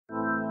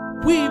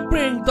we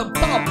bring the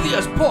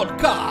bubbliest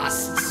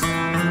podcasts.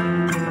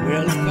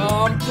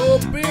 Welcome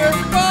to Beer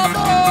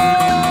Bubbles!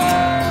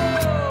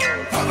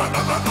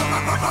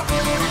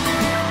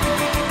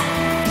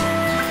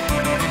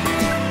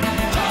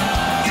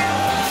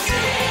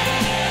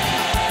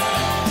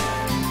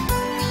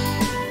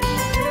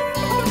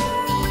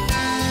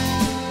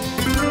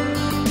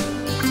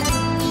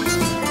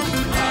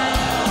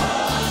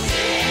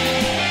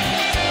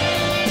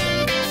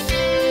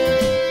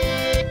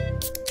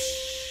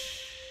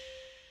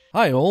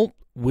 Hi all,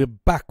 we're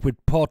back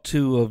with part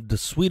 2 of the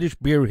Swedish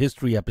beer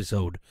history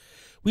episode.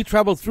 We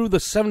travel through the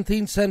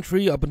 17th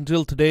century up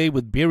until today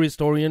with beer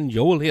historian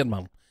Joel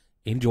Hedman.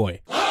 Enjoy.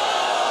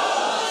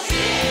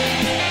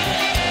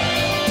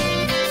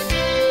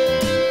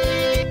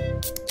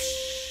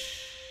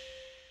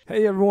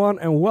 Hey everyone,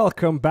 and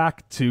welcome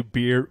back to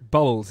Beer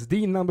Bubbles,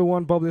 the number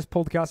one bubbliest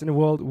podcast in the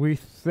world, we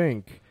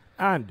think.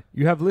 And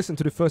you have listened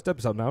to the first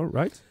episode now,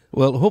 right?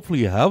 Well,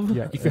 hopefully you have.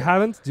 Yeah, if you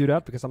haven't, do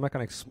that, because I'm not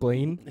going to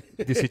explain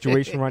the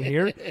situation right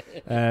here.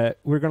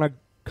 We're going to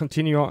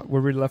continue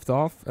where we left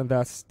off, and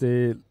that's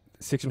the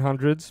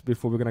 1600s,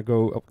 before we're going to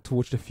go up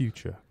towards the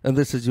future. And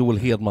this is Joel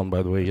Hedman,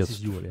 by the way. This Yes. is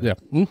Joel,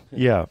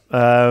 Yeah.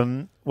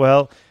 Yeah.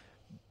 Well,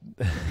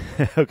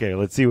 okay,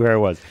 let's see where I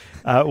was.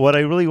 What I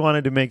really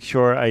wanted to make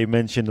sure I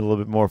mentioned a little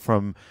bit more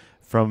from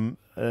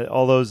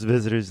all those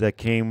visitors that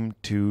came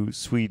to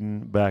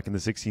Sweden back in the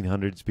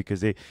 1600s,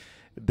 because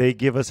they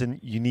give us a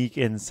unique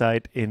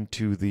insight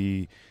into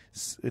the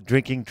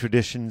drinking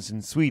traditions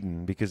in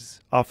Sweden,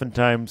 because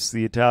oftentimes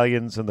the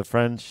Italians and the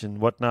French and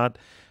whatnot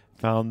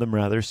found them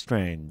rather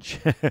strange.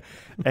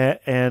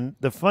 And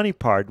the funny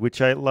part,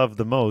 which I love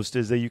the most,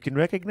 is that you can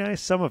recognize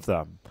some of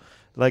them.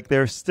 Like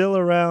they're still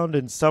around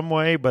in some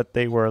way, but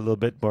they were a little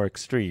bit more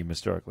extreme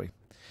historically.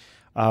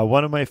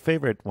 One of my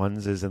favorite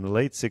ones is in the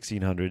late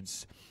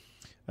 1600s.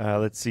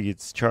 Let's see,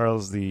 it's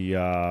Charles the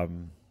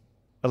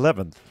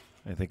 11th,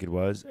 I think it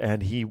was,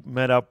 and he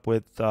met up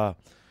with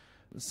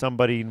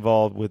somebody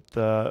involved with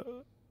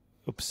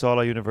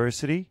Uppsala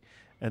University,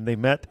 and they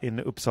met in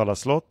Uppsala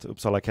Slott,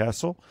 Uppsala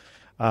Castle,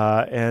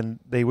 and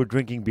they were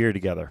drinking beer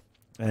together.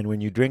 And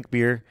when you drink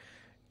beer,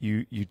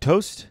 you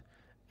toast,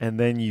 and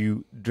then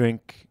you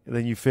drink,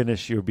 then you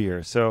finish your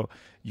beer. So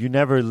you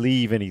never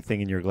leave anything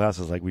in your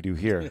glasses like we do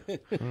here.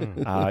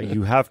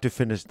 You have to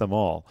finish them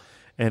all.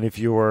 And if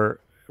you're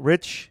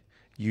rich,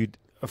 you'd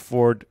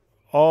afford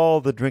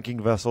all the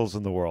drinking vessels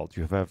in the world.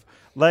 You have,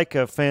 like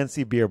a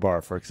fancy beer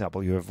bar, for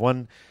example, you have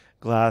one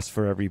glass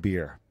for every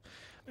beer.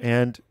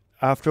 And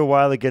after a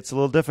while, it gets a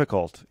little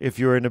difficult. If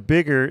you're in a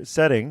bigger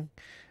setting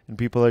and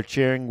people are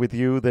cheering with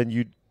you, then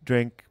you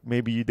drink,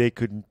 maybe they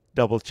couldn't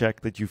double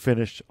check that you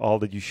finished all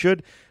that you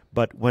should.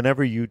 But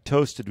whenever you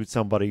toasted with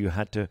somebody, you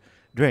had to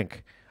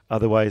drink.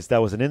 Otherwise,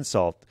 that was an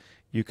insult.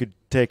 You could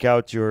take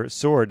out your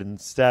sword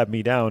and stab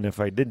me down if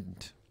I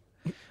didn't.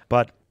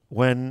 But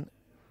when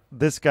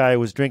this guy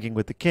was drinking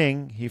with the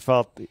king, he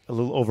felt a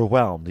little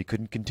overwhelmed. He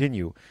couldn't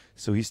continue.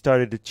 So he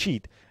started to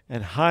cheat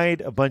and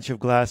hide a bunch of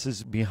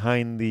glasses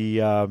behind the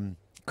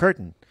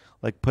curtain,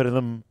 like putting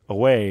them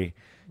away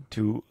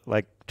to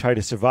like try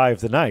to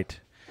survive the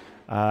night.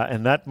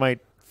 And that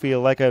might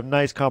feel like a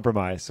nice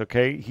compromise,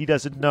 okay? He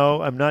doesn't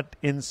know I'm not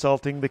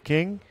insulting the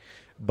king,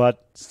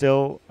 but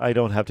still I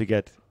don't have to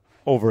get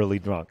overly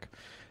drunk.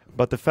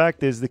 But the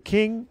fact is the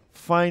king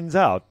finds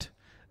out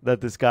that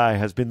this guy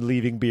has been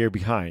leaving beer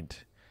behind.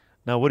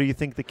 Now, what do you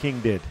think the king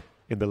did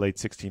in the late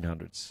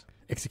 1600s?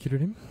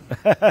 Executed him?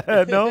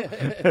 No,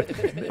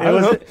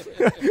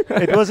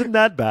 it wasn't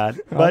that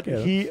bad, but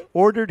Okay. he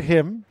ordered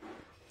him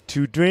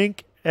to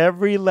drink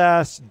every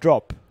last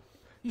drop.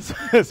 So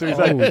he's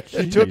like,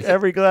 he took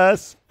every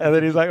glass, and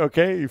then he's like,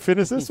 okay, you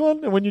finish this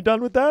one, and when you're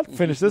done with that,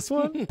 finish this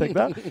one, take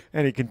that.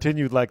 And he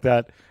continued like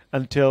that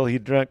until he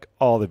drank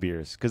all the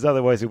beers, because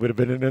otherwise it would have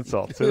been an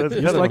insult. So that's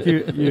Just like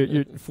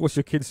you force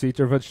your kids to eat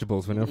their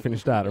vegetables when they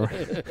finish that,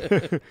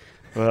 or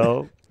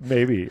well,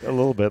 maybe a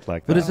little bit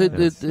like But that.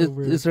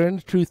 is there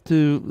any truth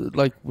to,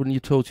 like, when you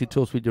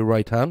toast with your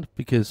right hand?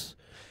 Because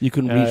you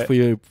can reach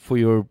for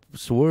your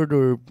sword,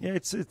 or... Yeah,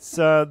 it's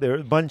there are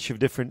a bunch of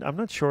different. I'm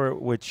not sure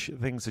which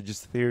things are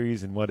just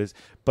theories and what is,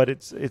 but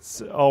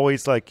it's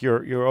always like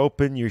you're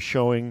open, you're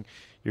showing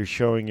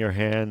your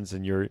hands,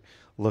 and you're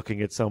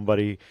looking at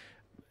somebody.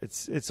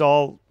 It's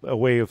all a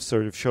way of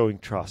sort of showing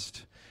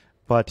trust.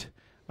 But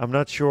I'm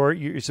not sure.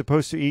 You're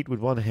supposed to eat with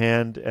one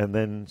hand and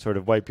then sort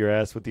of wipe your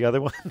ass with the other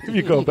one if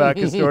you go back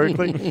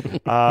historically.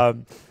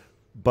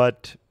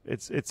 But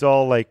it's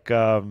all like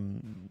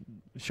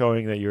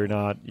showing that you're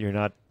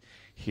not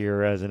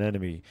here as an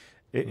enemy.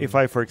 If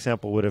I, for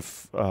example, would have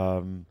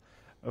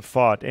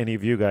fought any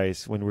of you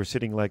guys when we're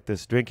sitting like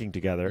this drinking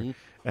together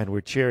and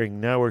we're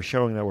cheering, now we're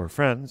showing that we're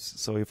friends.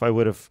 So if I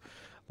would have,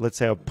 let's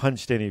say I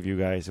punched any of you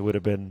guys, it would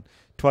have been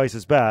twice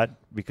as bad,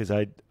 because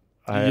I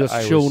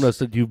shown us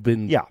that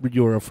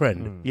you're a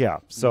friend. Yeah,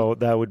 so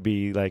that would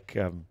be like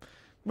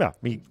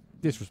me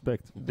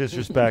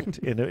disrespect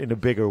in a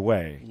bigger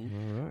way.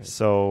 Right.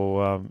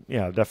 So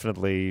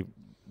definitely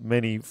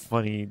many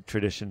funny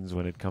traditions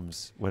when it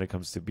comes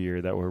to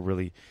beer that were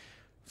really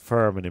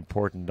firm and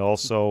important.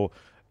 Also,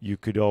 you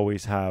could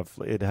always have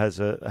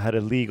had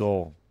a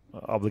legal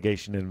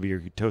obligation in beer.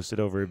 You toast it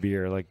over a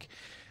beer, like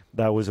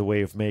that was a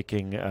way of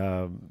making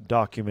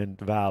document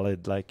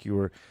valid. Like you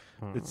were,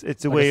 it's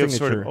a Like way a of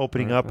sort of signature,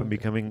 opening right? up and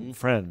becoming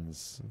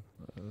friends,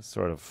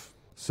 sort of.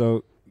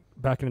 So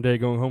back in the day,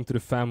 going home to the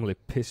family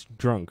pissed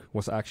drunk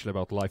was actually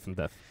about life and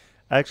death.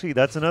 Actually,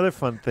 that's another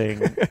fun thing.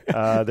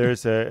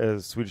 There's a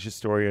Swedish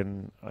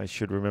historian, I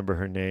should remember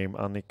her name,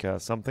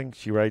 Annika something.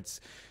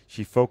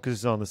 She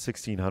focuses on the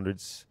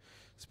 1600s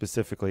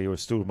specifically, or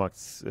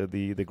Stormakt,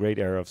 the great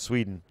era of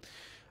Sweden.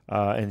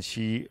 And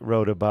she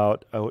wrote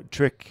about a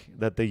trick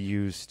that they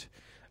used,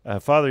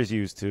 fathers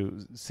used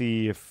to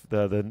see if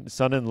the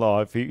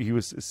son-in-law, if he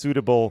was a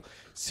suitable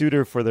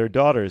suitor for their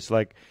daughters.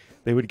 Like,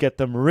 they would get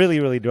them really,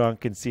 really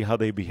drunk and see how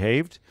they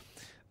behaved.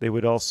 They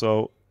would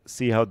also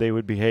see how they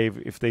would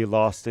behave if they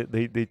lost it.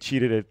 They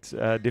cheated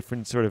at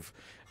different sort of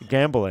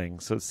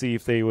gambling. So see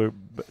if they were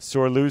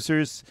sore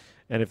losers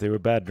and if they were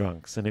bad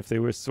drunks. And if they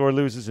were sore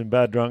losers and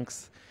bad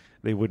drunks,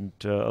 they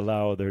wouldn't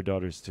allow their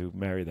daughters to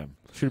marry them.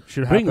 Should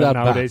Bring happen that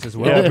nowadays back. as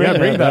well. Yeah,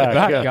 Bring that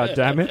back, yeah. God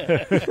damn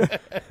it.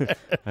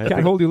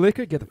 Can't hold your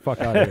liquor? Get the fuck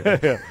out of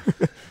here.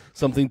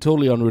 Something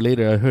totally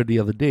unrelated I heard the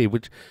other day,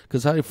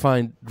 because I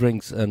find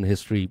drinks and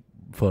history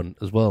fun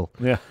as well.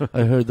 Yeah.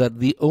 I heard that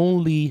the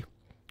only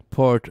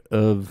part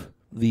of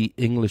the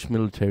English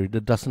military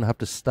that doesn't have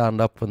to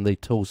stand up when they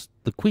toast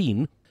the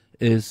Queen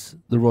is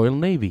the Royal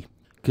Navy.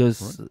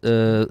 Because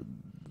there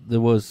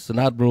was an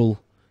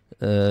admiral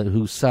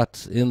who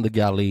sat in the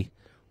galley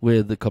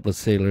with a couple of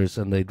sailors,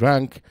 and they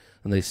drank,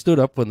 and they stood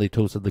up when they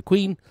toasted the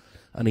Queen,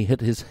 and he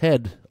hit his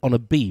head on a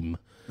beam.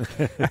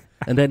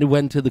 And then he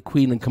went to the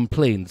Queen and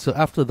complained. So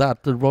after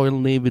that, the Royal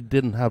Navy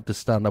didn't have to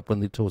stand up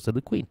when they toasted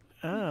the Queen.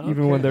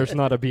 Even when there's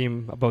not a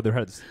beam above their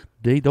heads.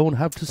 They don't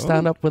have to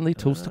stand up when they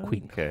toast the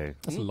Queen. Okay.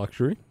 That's a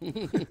luxury. All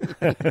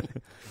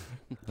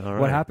right.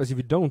 What happens if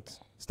you don't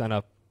stand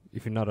up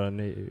if you're not in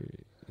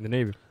the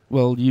Navy?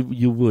 Well,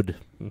 you would.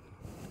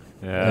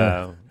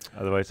 Yeah.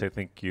 Otherwise, I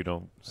think you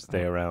don't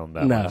stay around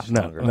that much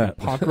longer. No.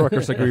 Punk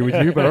rockers agree with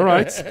you, but all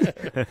right.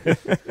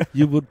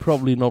 You would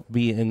probably not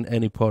be in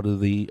any part of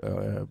the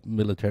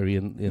military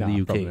in Nah,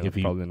 the UK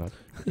probably not.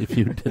 if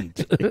you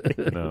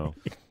didn't. No,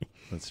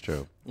 that's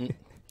true.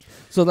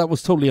 So that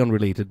was totally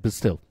unrelated, but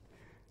still,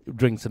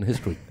 drinks and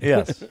history.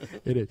 Yes.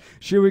 It is.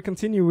 Should we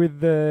continue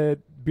with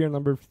beer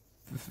number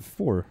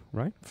 4,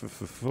 right?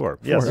 Four.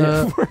 Yes.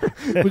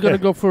 We're gonna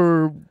go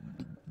for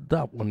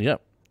that one. Yeah,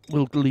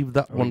 we'll leave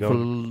that Are we one for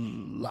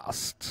going?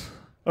 last.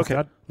 Okay.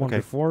 That one Okay.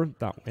 before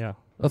that. Yeah.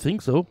 I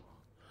think so.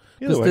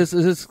 Either way.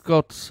 This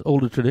got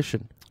older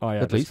tradition. Oh yeah,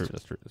 At that's least. true.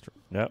 That's true.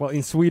 Yeah. Well,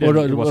 in Sweden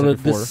it wasn't Or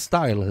before. this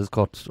style has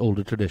got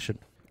older tradition.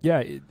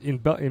 Yeah, in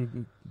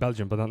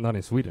Belgium, but not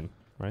in Sweden,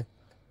 right?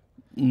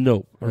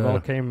 No.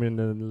 Orval came in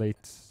the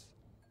late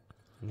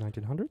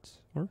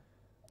 1900s, or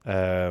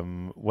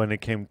When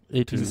it came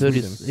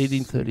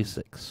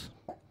 1836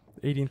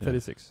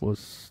 1836.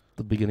 was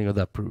the beginning of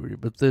that brewery.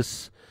 But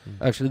this,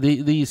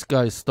 actually, these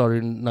guys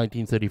started in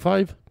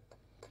 1935.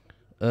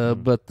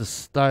 But the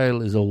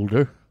style is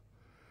older,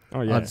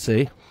 Oh yeah. I'd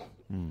say.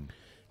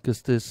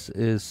 Because this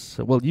is...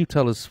 Well, you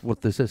tell us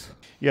what this is.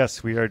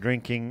 Yes, we are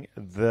drinking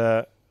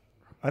the...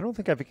 I don't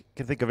think I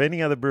can think of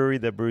any other brewery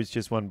that brews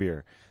just one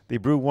beer. They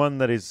brew one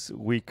that is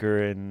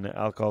weaker in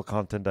alcohol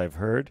content, I've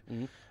heard.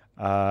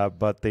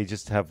 But they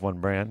just have one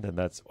brand, and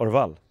that's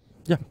Orval.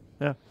 Yeah.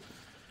 Yeah.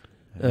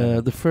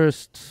 The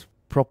first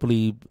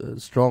properly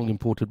strong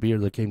imported beer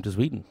that came to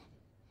Sweden.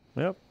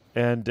 Yep.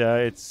 And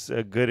it's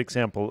a good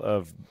example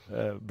of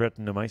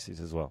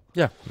Brettanomyces as well.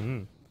 Yeah.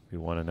 If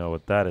you want to know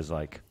what that is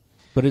like.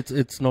 But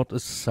it's not a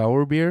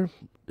sour beer.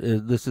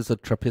 This is a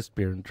Trappist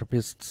beer, and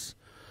Trappists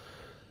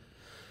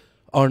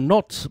are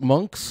not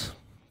monks,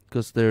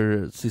 because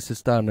they're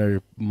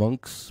Cistercianer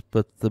monks,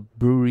 but the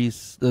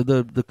breweries,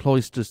 the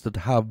cloisters that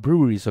have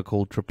breweries are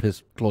called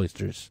Trappist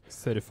cloisters.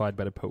 Certified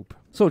by the Pope.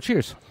 So,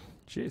 cheers.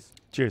 Cheers.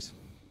 Cheers.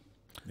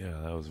 Yeah,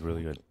 that was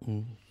really good.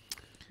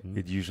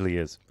 It usually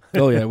is.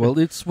 Oh, yeah, well,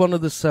 it's one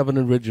of the 7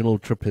 original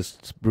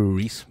Trappist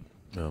breweries.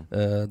 No.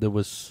 There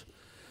was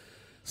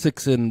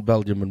 6 in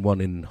Belgium and 1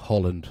 in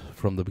Holland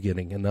from the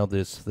beginning, and now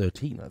there's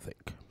 13, I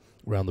think,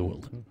 around the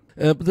world.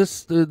 But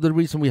the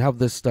reason we have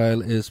this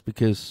style is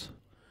because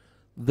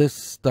this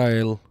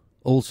style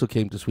also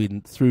came to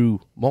Sweden through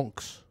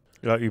monks.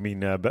 You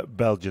mean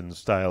Belgian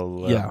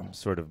style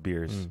sort of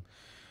beers?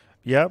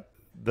 Yeah,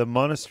 the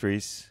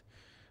monasteries,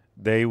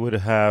 they would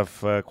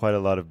have quite a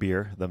lot of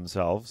beer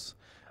themselves.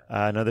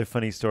 Another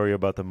funny story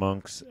about the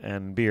monks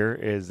and beer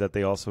is that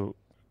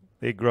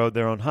they grow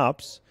their own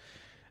hops,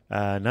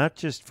 not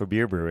just for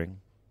beer brewing,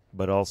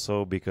 but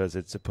also because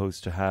it's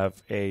supposed to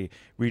have a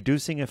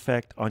reducing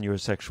effect on your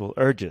sexual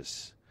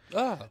urges.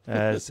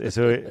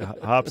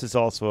 Hops is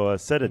also a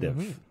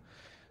sedative.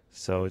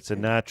 So it's a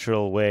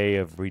natural way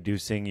of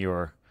reducing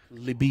your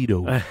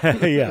libido.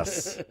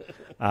 Yes.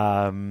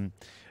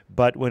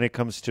 But when it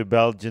comes to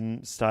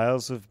Belgian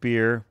styles of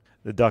beer,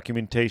 the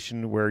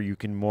documentation where you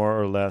can more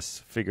or less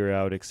figure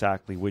out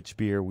exactly which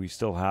beer we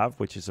still have,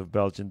 which is of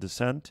Belgian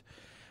descent,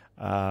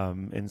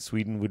 In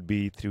Sweden would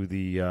be through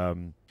the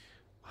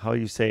how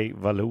you say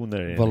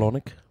Valloner?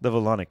 Valonic. The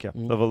Valonic, yeah.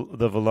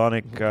 The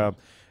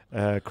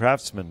Valonic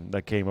craftsmen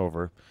that came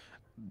over,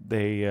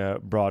 they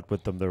brought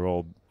with them their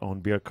own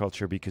beer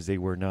culture because they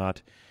were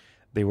not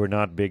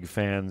big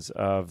fans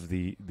of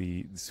the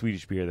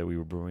Swedish beer that we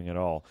were brewing at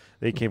all.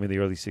 They came in the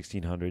early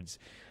 1600s,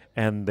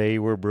 and they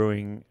were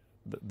brewing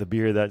the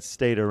beer that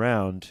stayed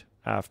around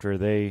after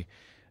they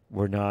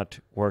were not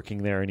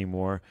working there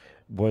anymore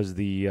was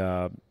the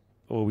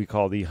what we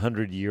call the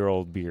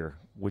 100-year-old beer,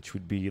 which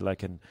would be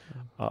like an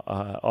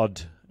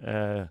odd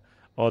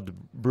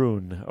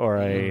brun, or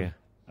a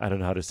I don't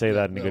know how to say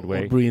that in a good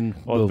way.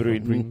 Odd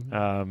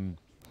brun.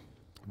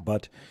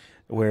 But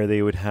where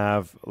they would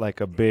have like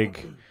a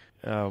big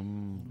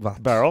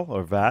barrel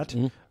or vat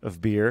of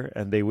beer,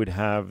 and they would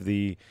have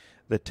the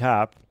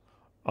tap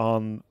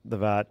on the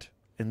vat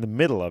in the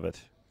middle of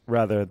it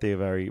rather than at the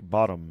very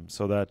bottom,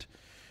 so that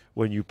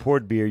when you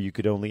poured beer, you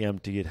could only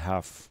empty it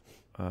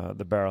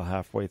the barrel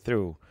halfway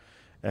through,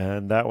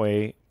 and that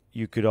way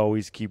you could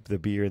always keep the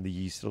beer and the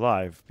yeast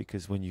alive.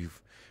 Because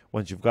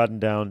once you've gotten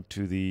down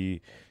to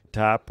the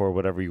tap or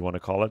whatever you want to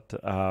call it,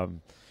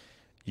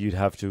 you'd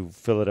have to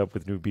fill it up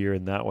with new beer,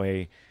 and that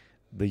way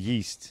the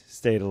yeast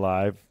stayed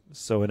alive.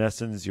 So in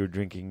essence, you're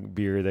drinking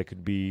beer that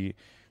could be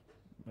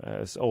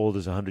as old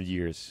as 100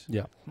 years.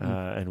 Yeah,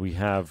 and we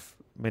have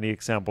many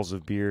examples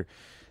of beer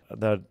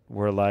that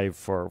were alive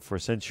for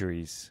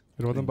centuries.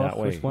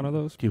 Rodenbach is one of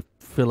those. You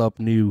fill up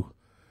new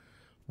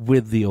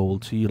with the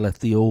old, so you let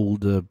the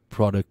old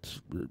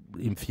product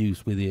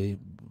infuse with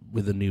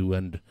the new,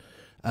 and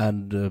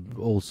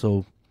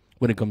also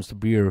when it comes to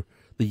beer,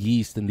 the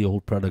yeast in the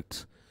old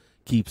product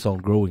keeps on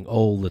growing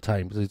all the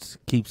time. It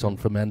keeps on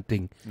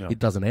fermenting. No. It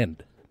doesn't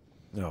end.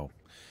 No.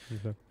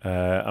 Okay.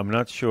 I'm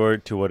not sure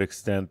to what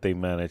extent they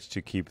managed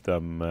to keep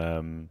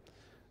them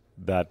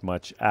that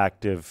much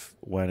active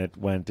when it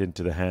went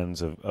into the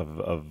hands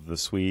of the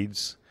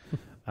Swedes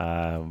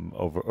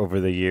over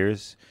the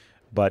years.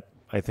 But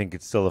I think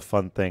it's still a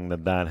fun thing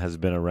that has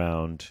been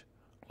around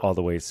all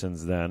the way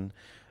since then.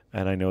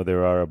 And I know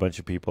there are a bunch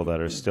of people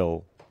that are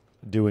still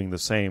doing the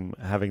same,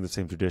 having the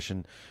same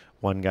tradition.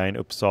 One guy in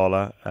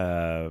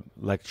Uppsala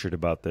lectured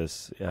about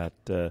this at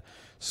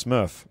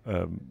Smurf,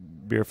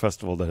 beer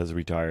festival that has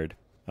retired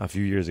a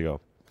few years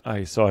ago.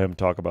 I saw him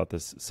talk about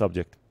this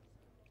subject.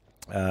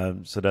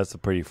 So that's a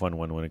pretty fun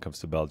one when it comes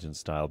to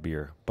Belgian-style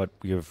beer. But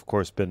we have, of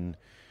course,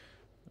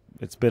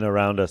 it's been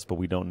around us, but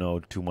we don't know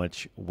too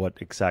much what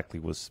exactly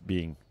was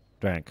being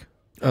drank.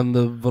 And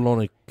the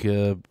Valonic,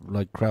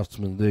 like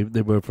craftsmen,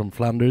 they were from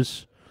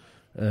Flanders,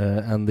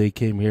 and they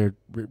came here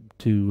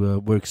to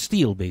work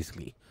steel,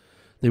 basically.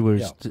 They were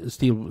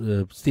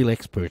steel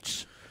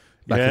experts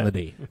back in the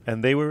day.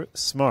 And they were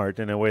smart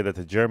in a way that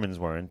the Germans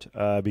weren't,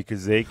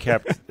 because they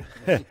kept.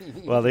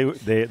 Well,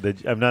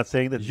 I'm not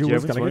saying that the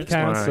Germans weren't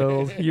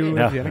cancelled. You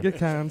were gonna get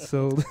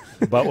cancelled.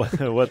 But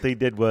what they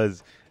did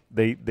was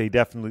they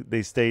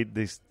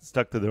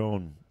stuck to their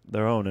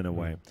own in a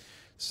way.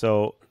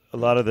 So a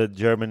lot of the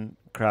German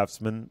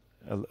craftsmen,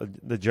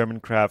 the German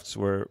crafts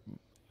were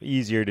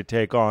easier to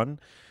take on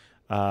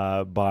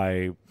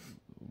by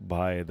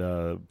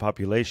the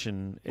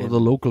population. Or the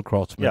local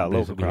craftsmen. Yeah,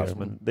 local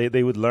craftsmen.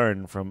 They would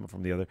learn from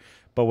the other.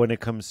 But when it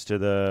comes to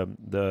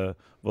the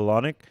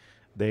Valonic,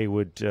 they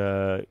would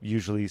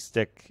usually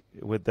stick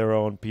with their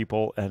own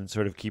people and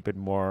sort of keep it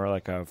more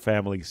like a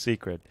family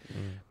secret.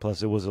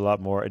 Plus, it was a lot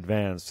more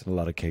advanced in a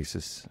lot of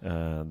cases.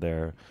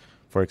 There,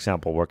 for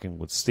example, working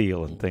with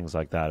steel and things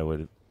like that, it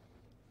would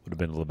have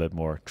been a little bit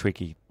more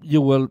tricky. Yeah,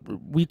 well,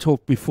 we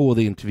talked before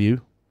the interview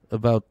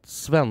about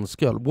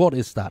Svensköl. What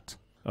is that?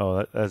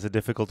 Oh, that's a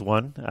difficult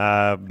one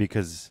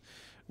because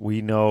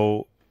we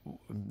know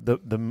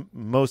the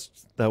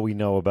most that we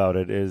know about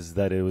it is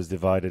that it was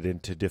divided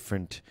into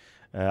different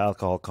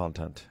alcohol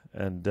content,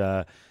 and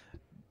the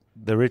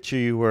richer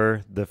you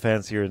were, the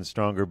fancier and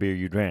stronger beer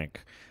you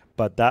drank.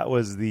 But that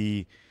was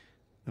the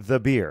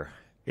beer.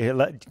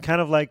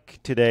 Kind of like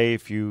today,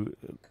 if you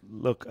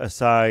look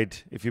aside,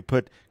 if you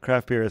put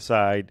craft beer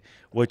aside,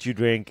 what you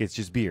drink is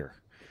just beer.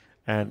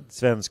 And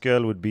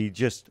Svensköl would be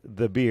just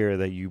the beer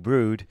that you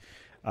brewed,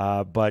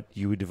 but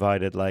you would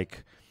divide it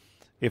like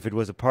if it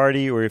was a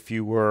party or if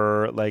you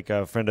were like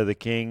a friend of the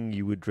king,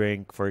 you would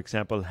drink, for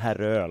example,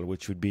 herröl,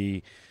 which would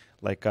be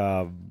like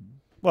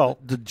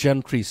the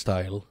gentry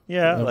style.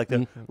 Yeah, like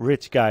the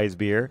rich guy's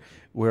beer.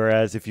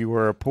 Whereas if you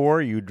were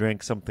poor, you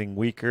drink something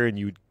weaker,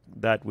 and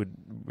that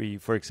would be,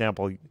 for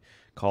example,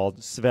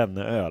 called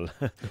Svenneöl.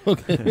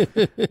 Okay.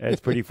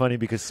 It's pretty funny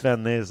because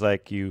Svenne is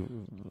like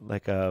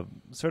a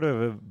sort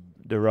of a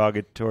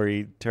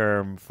derogatory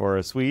term for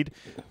a Swede,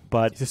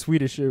 but it's a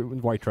Swedish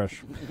white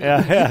trash.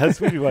 yeah,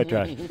 Swedish white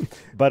trash.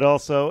 But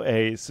also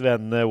a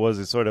Svenne was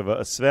a sort of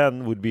a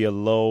Sven would be a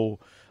low,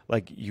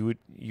 like you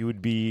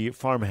would be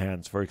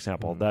farmhands, for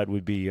example. That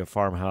would be a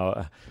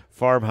farmhouse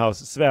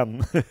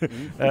Sven,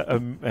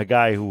 a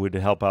guy who would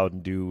help out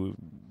and do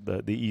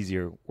the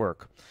easier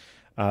work.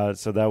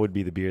 So that would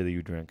be the beer that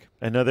you drink.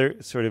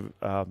 Another sort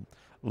of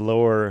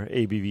lower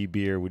ABV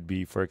beer would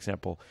be, for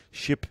example,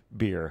 ship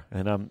beer.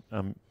 And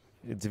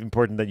it's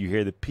important that you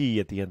hear the P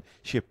at the end.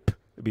 Ship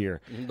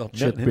beer. Not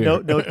ship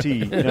beer. No T.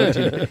 No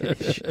T.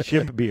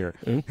 Ship beer.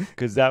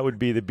 Because that would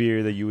be the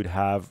beer that you would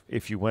have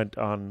if you went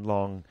on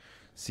long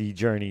sea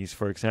journeys.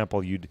 For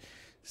example, you'd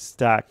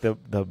stack the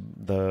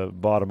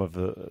bottom of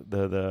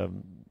the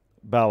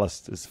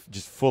ballast is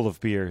just full of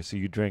beer, so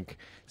you'd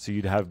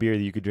have beer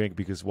that you could drink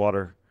because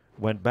water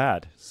went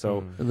bad.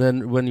 So And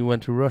then when you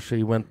went to Russia,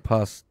 you went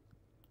past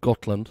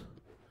Gotland,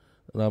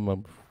 and I'm a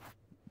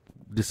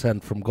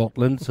descent from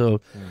Gotland, so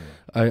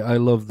I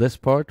love this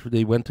part.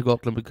 They went to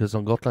Gotland because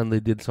on Gotland they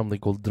did something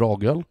called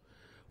dragöl,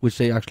 which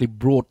they actually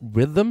brought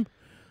with them.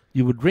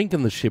 You would drink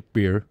in the ship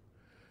beer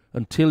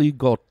until you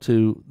got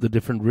to the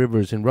different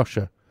rivers in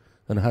Russia,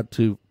 and had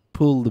to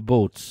pull the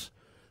boats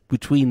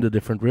between the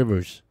different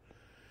rivers,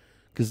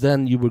 because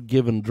then you were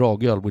given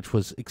dragöl, which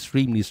was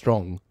extremely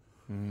strong.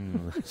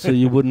 So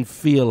you wouldn't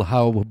feel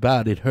how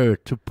bad it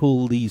hurt to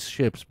pull these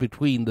ships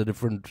between the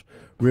different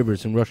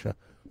rivers in Russia.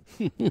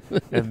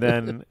 and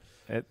then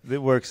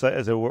it works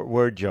as a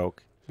word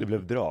joke. Det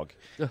blev drag.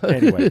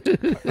 Anyway.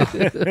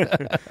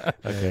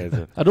 Okay,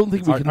 so I don't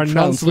think we Our can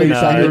translate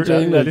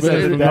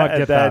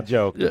that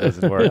joke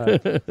doesn't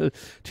work.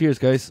 Cheers,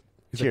 guys.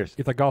 Cheers.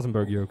 It's a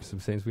Gothenburg joke, so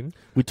we say in Sweden.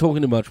 We're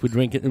talking too much. We're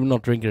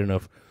not drinking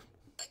enough.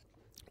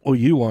 Or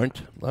you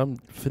aren't. I'm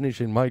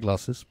finishing my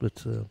glasses,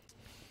 but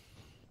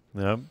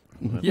No,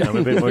 Yeah. I'm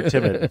a bit more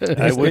timid.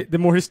 The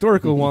more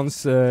historical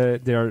ones,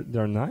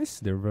 they're nice.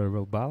 They're very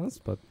well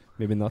balanced, but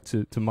maybe not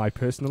to my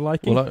personal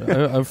liking.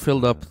 well, I've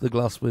filled up the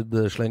glass with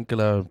the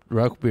Schlenkerla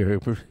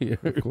Rauchbier here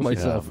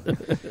myself.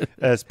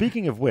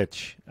 Speaking of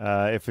which,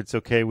 if it's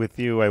okay with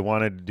you, I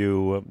wanted to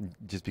do,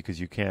 just because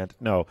you can't,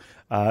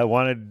 I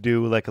wanted to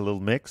do like a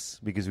little mix,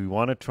 because we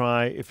want to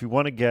try, if we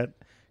want to get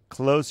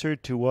closer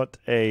to what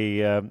a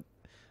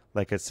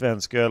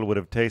svensk öl would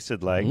have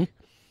tasted like,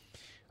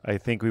 I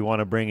think we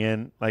want to bring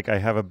in, like, I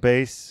have a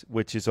base,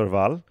 which is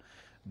Orval,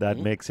 that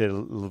makes it a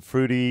little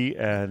fruity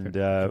and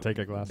take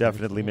a glass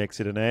definitely makes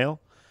it an ale.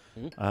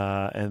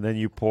 And then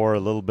you pour a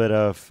little bit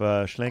of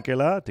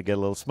Schlenkerla to get a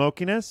little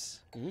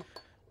smokiness.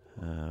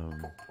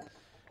 And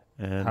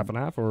half and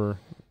half, or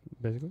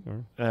basically,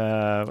 or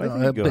I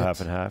think you go bit.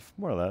 half and half,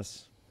 more or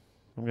less.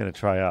 I'm going to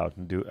try out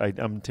and do.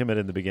 I'm timid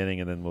in the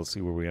beginning, and then we'll see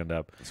where we end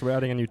up. so we're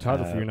adding a new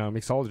title for you now,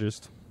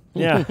 mixologist.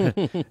 Yeah,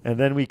 and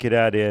then we could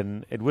add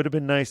in. It would have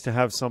been nice to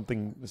have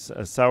something,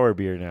 a sour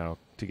beer now,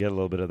 to get a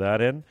little bit of that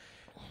in,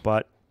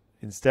 but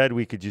instead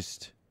we could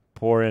just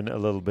pour in a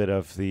little bit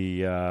of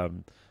the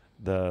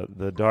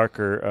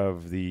darker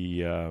of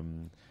the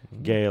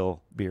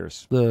Gale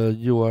beers.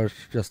 You are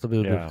just a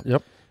bit. Yeah.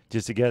 Yep.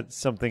 Just to get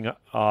something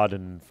odd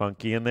and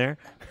funky in there,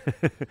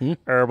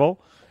 herbal,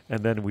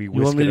 and then we You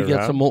whisk want me it to get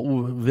around. some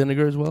malt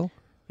vinegar as well?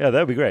 Yeah,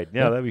 that'd be great.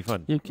 Yeah, Yeah. that'd be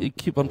fun. You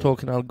keep on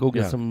talking. I'll go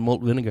get Yeah. some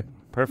malt vinegar.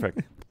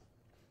 Perfect.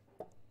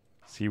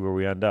 See where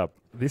we end up.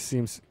 This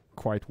seems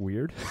quite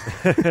weird.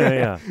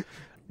 Yeah.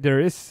 There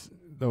is,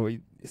 though,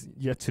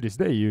 yet to this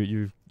day,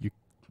 you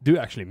do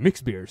actually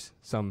mix beers.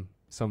 Some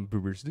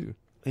brewers do.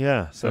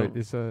 Yeah. So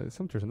So it's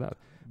some truth in that.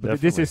 But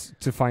this definitely. is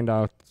to find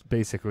out,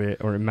 basically,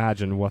 or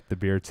imagine what the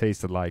beer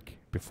tasted like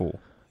before.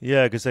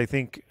 Yeah, because I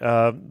think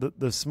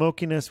the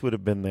smokiness would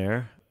have been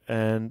there,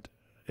 and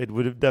it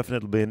would have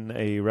definitely been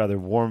a rather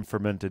warm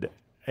fermented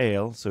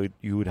ale, so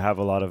you would have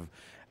a lot of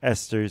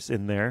esters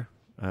in there,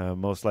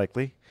 most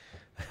likely.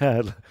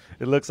 It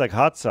looks like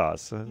hot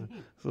sauce.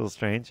 It's a little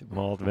strange.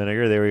 Malt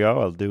vinegar, there we go.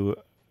 I'll do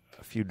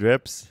a few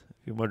drips,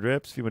 a few more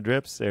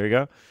drips. There we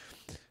go.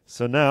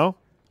 So now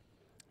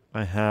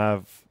I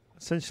have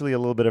essentially a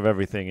little bit of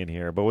everything in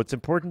here, but what's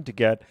important to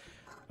get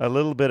a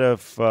little bit of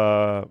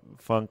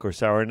funk or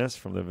sourness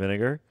from the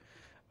vinegar,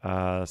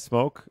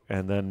 smoke,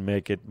 and then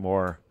make it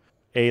more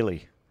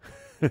ale-y.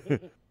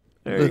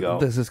 There you go.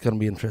 This is going to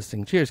be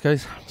interesting. Cheers,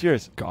 guys.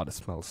 Cheers. God, it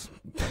smells.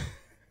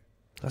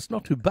 That's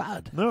not too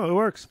bad. No, it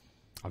works.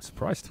 I'm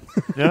surprised.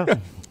 Yeah.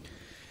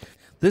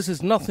 This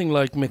is nothing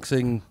like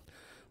mixing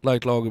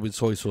light lager with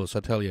soy sauce, I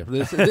tell you.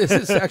 This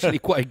is actually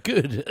quite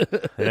good.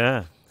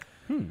 Yeah.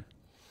 You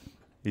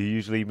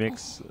usually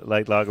mix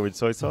light lager with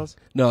soy sauce?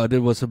 No,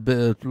 there was a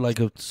bit like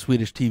a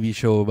Swedish TV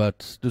show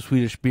about the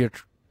Swedish beer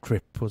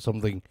trip or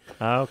something,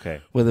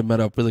 Okay. where they met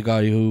up with a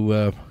guy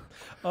who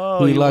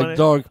Oh, he you liked wanna-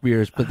 dark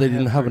beers, but they I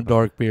didn't have have a heard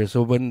dark beer.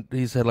 So when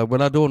he said, like,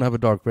 when I don't have a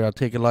dark beer, I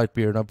take a light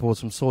beer and I pour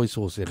some soy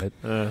sauce in it.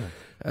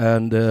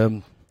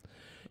 And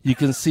you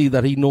can see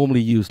that he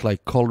normally used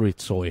like colored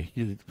soy.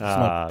 It's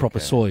not proper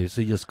okay. soy, it's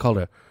just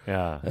color.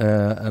 Yeah.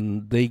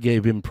 And they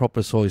gave him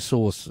proper soy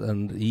sauce,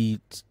 and he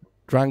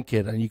drank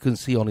it, and you can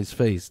see on his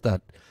face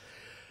that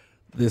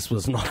this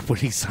was not what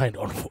he signed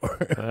on for.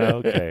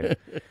 Okay.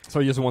 So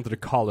you just wanted the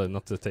color,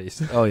 not the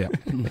taste. Oh yeah,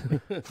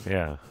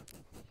 Yeah.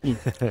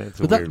 It's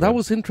a but that weird that one.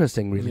 was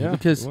interesting, really, Yeah,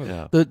 because it was.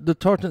 Yeah. the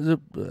tartan.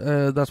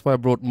 That's why I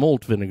brought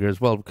malt vinegar as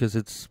well, because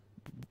it's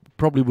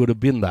probably would have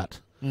been that.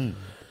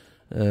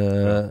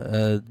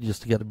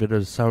 Just to get a bit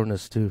of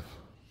sourness too.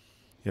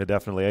 Yeah,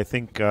 definitely. I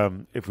think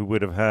if we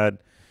would have had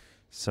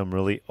some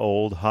really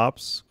old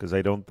hops, because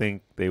I don't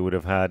think they would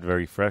have had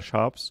very fresh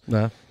hops.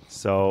 No.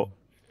 So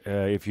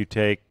if you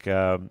take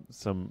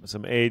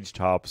some aged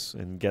hops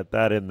and get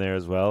that in there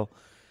as well,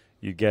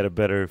 you get a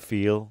better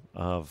feel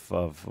of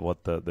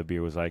what the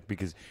beer was like,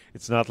 because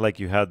it's not like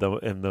you had them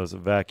in those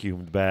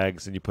vacuumed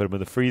bags and you put them in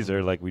the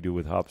freezer like we do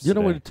with hops. You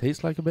know today. what it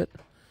tastes like a bit?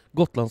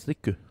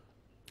 Gotlandsdricku.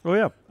 Oh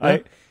yeah, Yeah.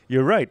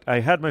 You're right.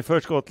 I had my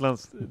first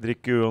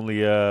Gotlandsdricku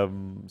only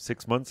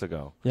 6 months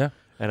ago. Yeah.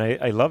 And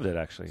I loved it,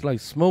 actually. It's like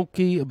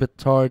smoky, a bit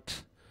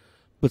tart,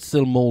 but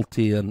still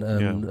malty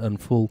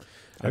and full.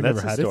 And I've that's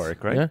never had historic,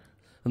 it. right? Yeah,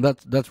 and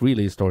that's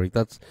really historic.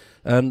 That's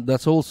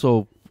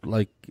also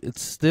like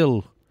it's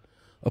still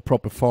a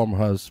proper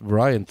farmhouse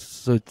variant.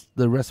 So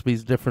the recipe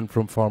is different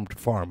from farm to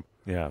farm,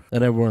 Yeah.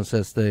 and everyone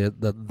says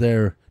that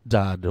their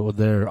dad or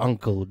their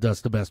uncle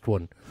does the best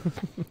one.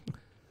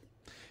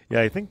 Yeah,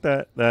 I think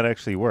that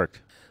actually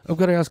worked. I've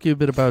got to ask you a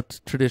bit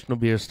about traditional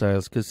beer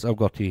styles, because I've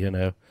got you here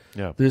now.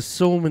 Yeah. There's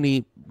so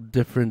many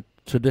different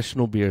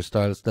traditional beer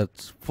styles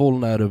that's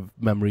fallen out of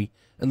memory,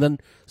 and then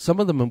some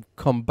of them have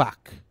come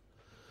back.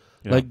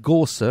 Yeah. Like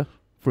Gose,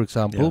 for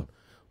example,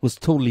 was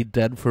totally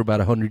dead for about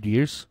 100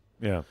 years.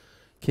 Yeah.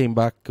 Came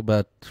back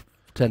about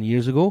 10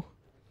 years ago,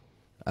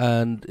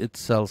 and it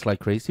sells like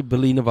crazy.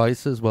 Berliner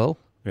Weisse as well.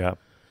 Yeah.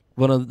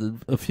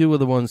 A few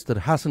of the ones that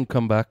hasn't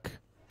come back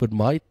but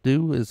might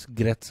do is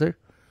Grätzer,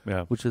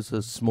 Yeah. which is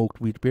a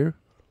smoked wheat beer.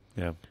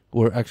 Yeah.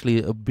 Or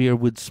actually a beer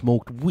with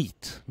smoked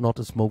wheat, not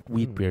a smoked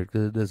wheat beer.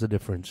 There's a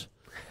difference.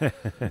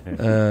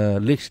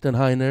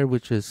 Lichtenheiner,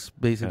 which is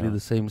basically Yeah.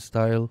 the same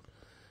style,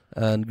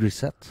 and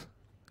Grisette,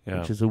 Yeah.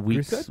 which is a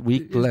weak Grisette,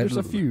 there's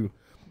a few.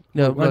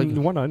 Yeah, Well, like,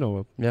 the one I know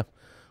of.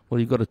 well,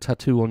 you got a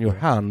tattoo on your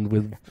hand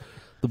with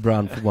the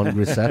brand for one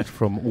Grisette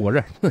from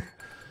Åre.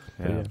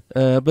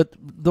 Yeah. But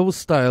those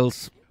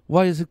styles,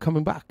 why is it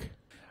coming back?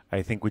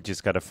 I think we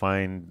just got to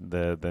find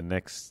the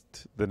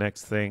next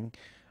thing.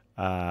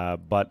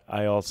 But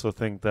I also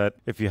think that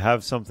if you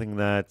have something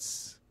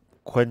that's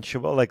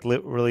quenchable, like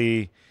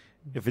really,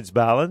 if it's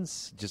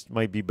balance, just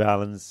might be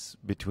balance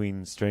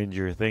between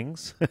stranger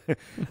things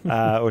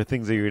or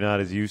things that you're not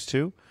as used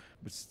to.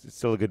 It's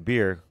still a good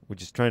beer. We're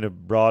just trying to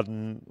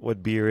broaden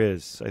what beer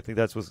is. I think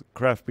that's what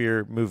craft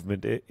beer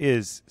movement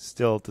is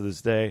still to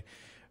this day.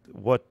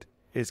 What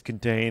is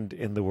contained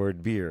in the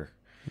word beer?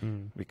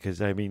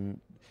 Because I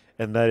mean,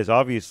 and that is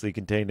obviously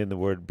contained in the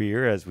word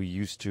beer, as we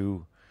used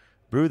to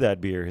brew that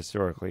beer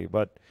historically.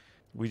 But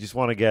we just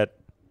want to get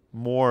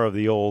more of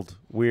the old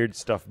weird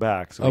stuff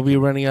back. So Are we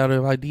running out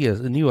of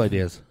ideas, new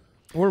ideas?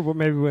 Or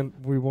maybe when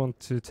we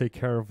want to take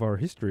care of our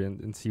history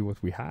and see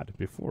what we had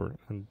before,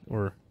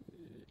 or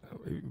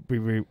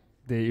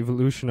the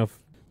evolution of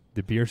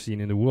the beer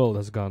scene in the world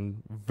has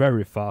gone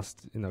very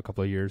fast in a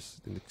couple of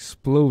years. It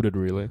exploded,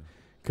 really.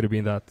 Could have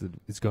been that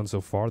it's gone so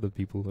far that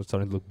people are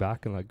starting to look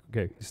back and like,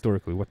 okay,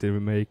 historically, what did we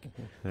make?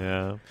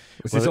 Yeah.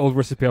 It's this old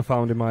recipe I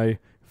found in my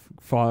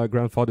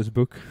grandfather's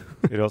book.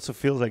 It also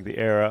feels like the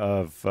era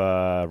of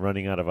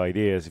running out of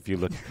ideas. If you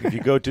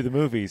go to the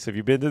movies, have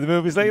you been to the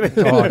movies lately?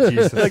 Oh,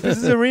 Jesus. Like, this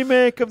is a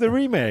remake of the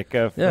remake.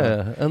 Of,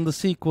 And the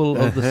sequel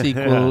of the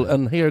sequel,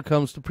 and here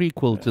comes the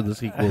prequel to the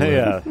sequel.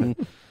 Yeah.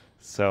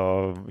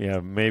 So,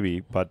 yeah, maybe.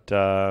 But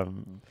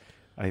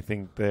I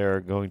think there are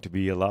going to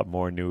be a lot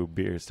more new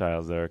beer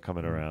styles that are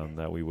coming around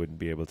that we wouldn't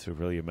be able to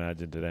really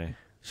imagine today.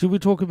 Should we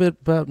talk a bit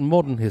about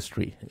modern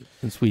history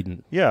in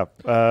Sweden? Yeah.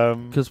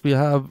 Because we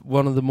have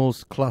one of the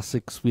most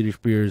classic Swedish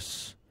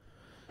beers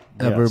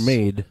ever Yes.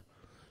 made.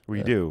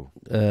 We do.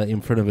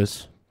 In front of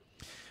us.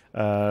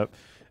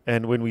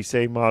 And when we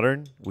say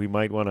modern, we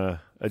might want to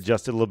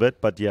adjust it a little bit.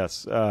 But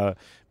yes, the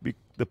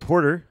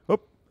porter,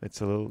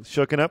 it's a little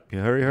shooken up.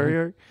 You hurry.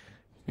 Here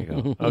you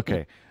go.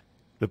 Okay.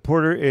 The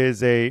porter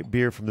is a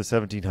beer from the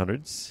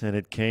 1700s, and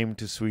it came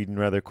to Sweden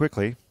rather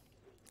quickly.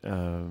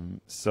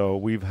 So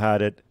we've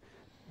had it.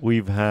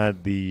 We've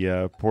had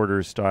the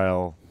porter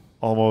style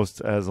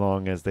almost as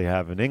long as they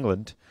have in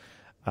England.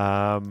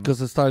 Because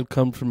the style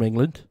comes from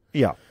England.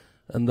 Yeah.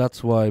 And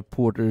that's why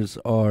porters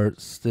are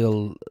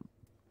still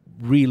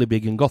really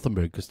big in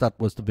Gothenburg, because that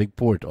was the big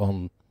port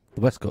on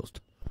the west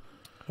coast.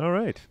 All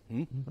right.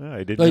 Mm-hmm.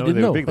 I didn't know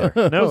they were big there.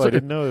 No, I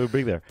didn't know they were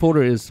big there.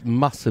 Porter is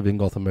massive in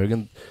Gothenburg,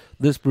 and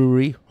this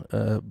brewery...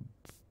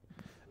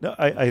 No,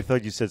 I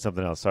thought you said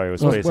something else. Sorry, I was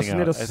spacing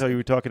wasn't out. it I thought you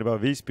were talking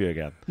about Visby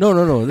again. No,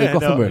 Gothenburg. No,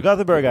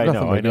 Gothenburg, I know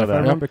Gothenburg, that. If I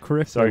remember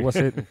correctly, Sorry.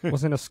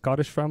 wasn't a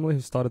Scottish family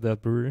who started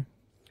that brewery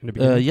in the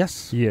beginning?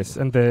 Yes. Yes,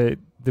 and the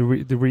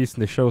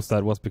reason they chose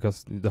that was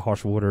because the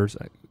harsh waters,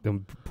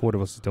 the porter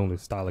was the only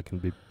style that can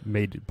be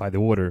made by the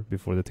water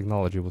before the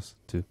technology was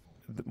to.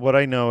 What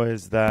I know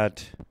is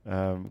that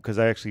because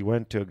I actually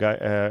went to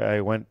I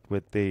went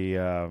with the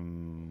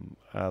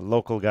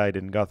local guide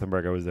in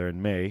Gothenburg. I was there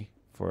in May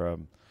for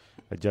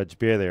a judge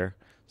beer there.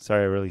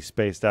 Sorry, I really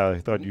spaced out. I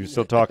thought you were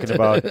still talking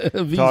about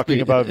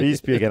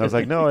Visby again. I was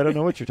like, no, I don't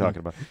know what you're talking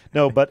about.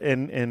 No, but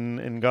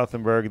in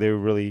Gothenburg, they were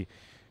really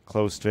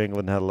close to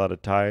England, had a lot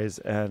of ties,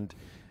 and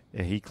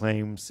He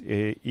claims,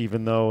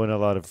 even though in a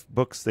lot of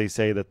books they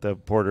say that the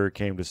porter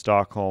came to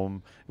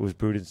Stockholm, it was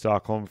brewed in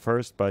Stockholm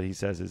first, but he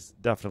says it's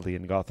definitely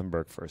in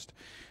Gothenburg first.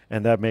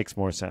 And that makes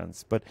more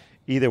sense. But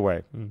either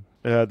way,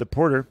 the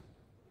porter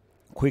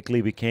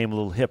quickly became a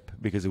little hip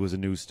because it was a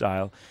new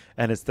style.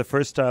 And it's the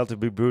first style to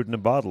be brewed in a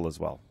bottle as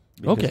well.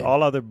 Because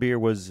all other beer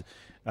was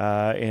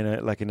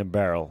in a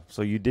barrel.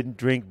 So you didn't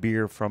drink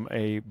beer from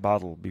a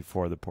bottle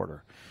before the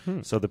porter.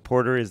 So the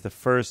porter is the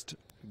first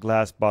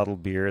glass bottle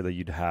beer that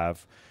you'd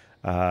have.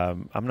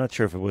 I'm not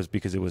sure if it was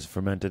because it was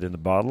fermented in the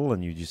bottle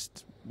and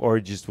or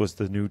it just was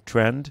the new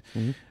trend.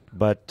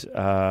 But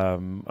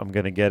I'm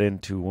going to get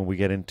into, when we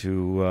get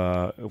into,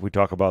 if we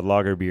talk about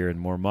lager beer and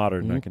more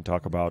modern, I can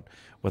talk about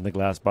when the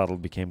glass bottle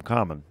became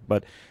common.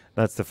 But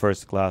that's the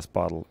first glass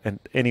bottle. And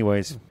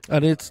anyways.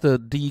 And it's the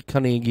D.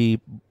 Carnegie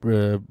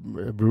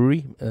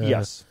Brewery.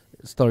 Yes.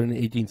 Started in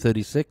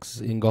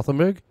 1836 in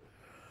Gothenburg.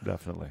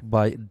 Definitely.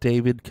 By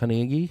David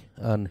Carnegie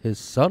and his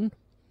son.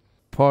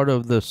 Part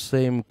of the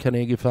same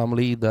Carnegie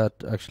family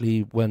that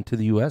actually went to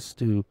the U.S.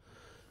 to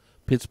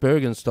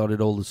Pittsburgh and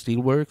started all the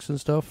steelworks and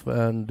stuff.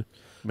 And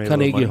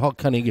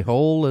Carnegie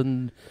Hall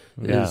and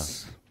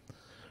is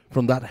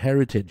from that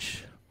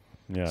heritage.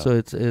 Yeah. So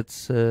it's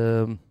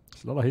a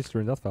lot of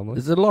history in that family.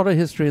 There's a lot of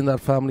history in that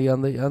family,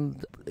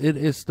 and it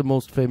is the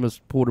most famous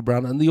porter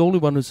brand and the only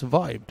one who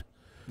survived.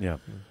 Yeah.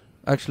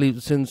 Actually,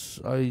 since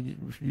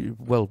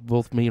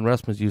both me and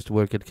Rasmus used to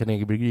work at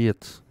Carnegie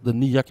Bryggeriet, the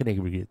nya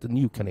Carnegie Bryggeriet, the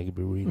new Carnegie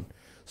Brewery in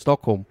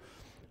Stockholm.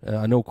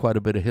 I know quite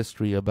a bit of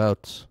history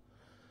about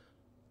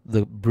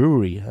the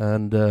brewery,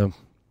 and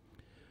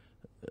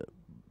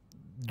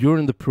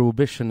during the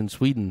Prohibition in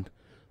Sweden,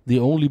 the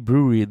only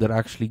brewery that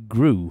actually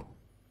grew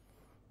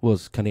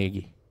was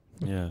Carnegie.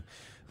 Yeah,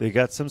 they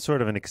got some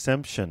sort of an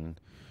exemption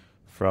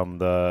from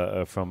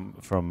the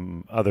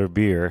from other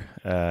beer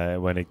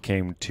when it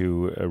came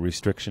to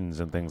restrictions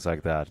and things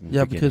like that.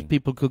 Yeah, because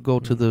people could go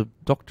to the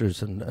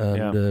doctors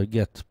and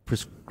get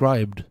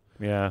prescribed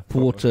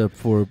porter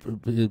for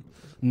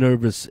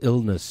nervous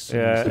illness.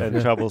 Yeah,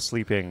 and trouble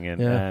sleeping,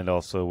 and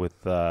also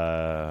with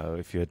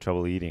if you had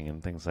trouble eating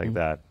and things like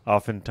that.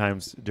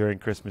 Oftentimes during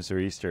Christmas or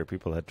Easter,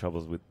 people had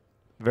troubles with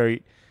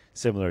very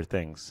similar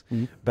things.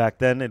 Back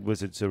then, it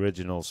was its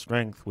original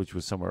strength, which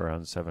was somewhere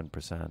around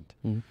 7%.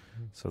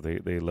 So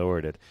they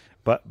lowered it.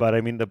 But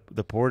I mean,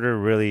 the porter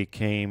really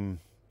came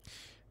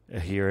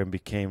here and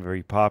became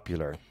very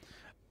popular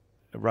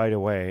right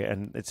away.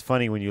 And it's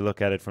funny when you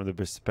look at it from the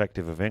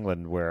perspective of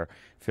England, where it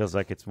feels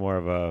like it's more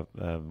of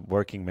a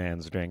working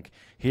man's drink.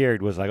 Here,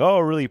 it was like,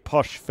 really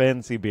posh,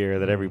 fancy beer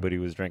that everybody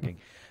was drinking.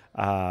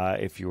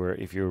 If you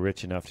were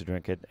rich enough to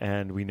drink it.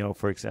 And we know,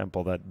 for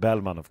example, that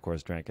Bellman, of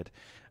course, drank it.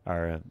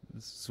 Our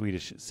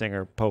Swedish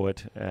singer,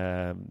 poet,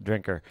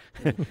 drinker,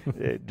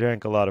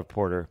 drank a lot of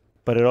porter.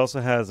 But it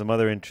also has some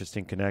other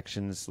interesting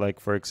connections. Like,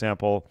 for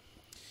example,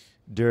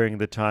 during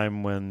the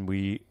time when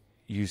we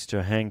used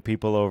to hang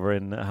people over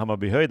in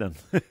Hammarbyhöjden,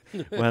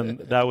 when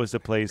that was a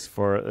place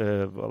for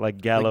like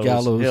gallows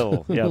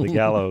hill. Yeah, the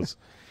gallows.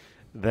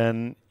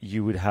 Then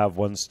you would have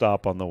one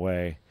stop along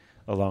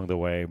the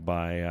way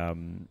by...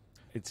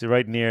 it's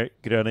right near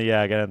Gröna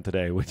Jägaren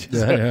today, which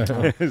is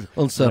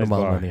on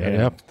Södermalm.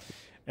 Yeah.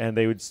 And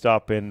they would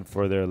stop in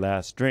for their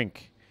last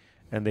drink,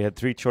 and they had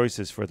three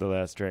choices for the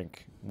last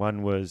drink.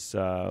 One was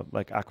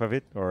like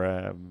aquavit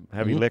or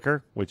heavy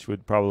liquor, which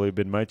would probably have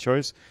been my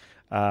choice,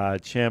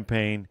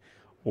 champagne,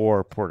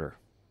 or porter.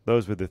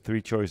 Those were the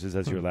three choices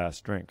as your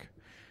last drink.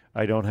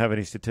 I don't have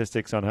any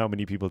statistics on how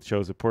many people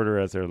chose a porter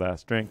as their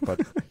last drink, but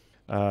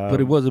but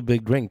it was a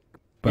big drink.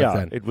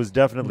 Then. It was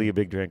definitely a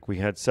big drink. We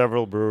had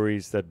several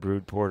breweries that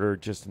brewed porter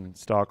just in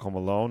Stockholm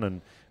alone,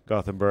 and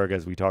Gothenburg,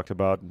 as we talked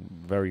about,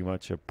 very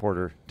much a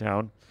porter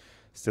town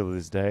still to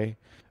this day.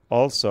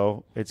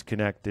 Also, it's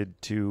connected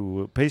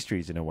to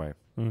pastries in a way.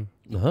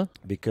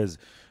 Because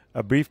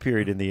a brief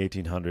period in the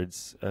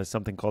 1800s,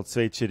 something called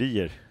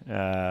schweizerier,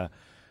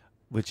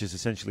 which is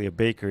essentially a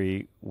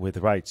bakery with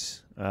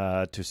rights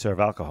to serve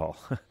alcohol.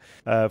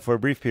 For a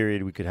brief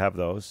period, we could have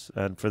those.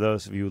 And for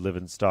those of you who live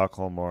in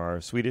Stockholm or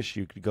are Swedish,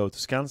 you could go to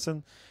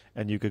Skansen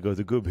and you could go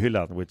to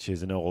Gubbhyllan, which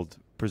is an old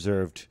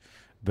preserved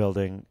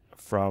building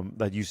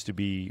that used to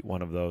be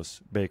one of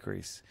those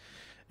bakeries.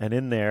 And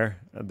in there,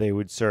 they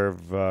would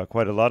serve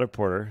quite a lot of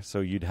porter. So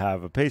you'd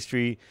have a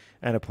pastry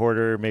and a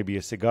porter, maybe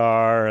a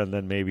cigar, and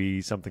then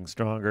maybe something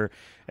stronger.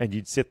 And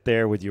you'd sit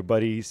there with your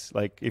buddies.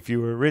 Like, if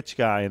you were a rich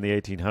guy in the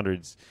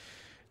 1800s,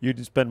 you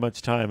didn't spend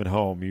much time at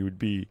home. You would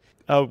be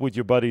out with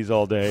your buddies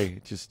all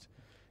day, just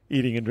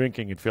eating and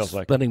drinking, it feels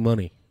like. Spending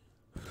money.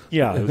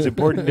 Yeah, it was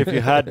important if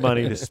you had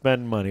money to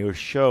spend money or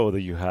show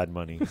that you had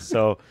money.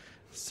 So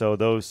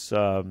those...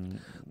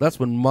 That's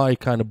when my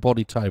kind of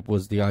body type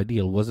was the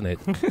ideal, wasn't it?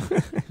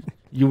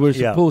 You were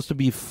supposed to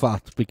be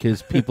fat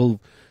because people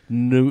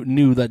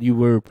knew that you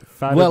were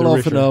fat well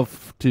off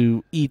enough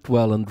to eat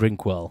well and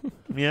drink well.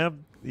 Yeah,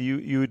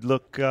 you would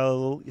look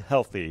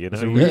healthy, you know.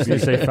 So we usually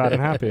say fat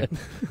and happy.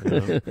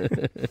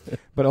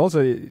 But also,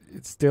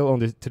 it's still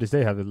to this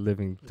day have a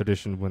living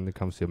tradition when it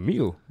comes to a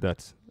meal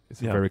that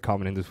It's very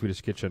common in the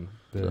Swedish kitchen.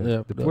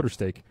 The the porter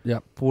steak. Yeah,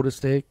 porter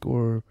steak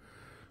or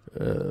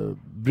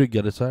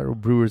bryggadessert or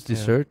brewer's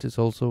dessert is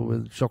also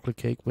with chocolate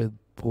cake with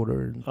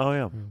porter. And Oh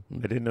yeah,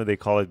 I didn't know they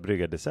call it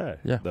brygga dessert.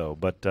 Yeah. Though,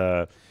 but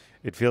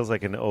it feels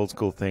like an old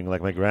school thing.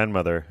 Like my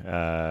grandmother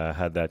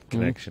had that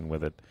connection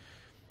with it.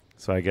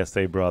 So I guess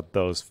they brought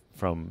those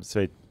from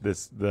the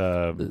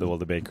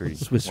bakery.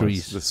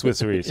 Swisseries. The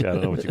Swisseries. Yeah, I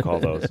don't know what you call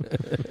those.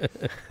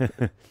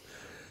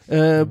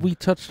 We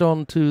touched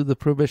on to the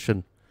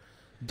prohibition.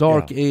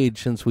 Dark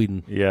age in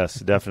Sweden. Yes,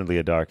 definitely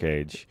a dark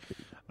age.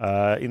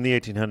 In the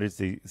 1800s,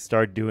 they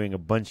start doing a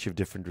bunch of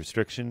different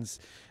restrictions.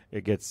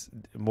 It gets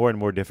more and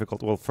more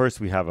difficult. Well, first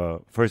we have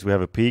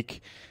a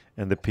peak,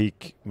 and the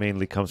peak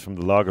mainly comes from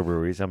the lager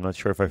breweries. I'm not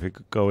sure if I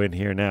could go in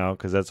here now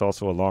because that's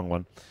also a long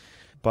one.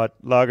 But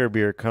lager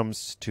beer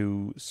comes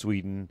to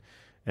Sweden,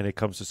 and it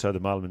comes to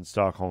Södermalm in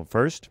Stockholm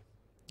first,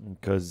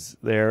 because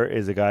there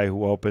is a guy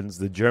who opens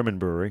the German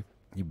brewery.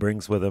 He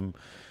brings with him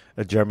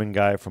a German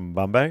guy from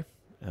Bamberg,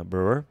 a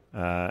brewer,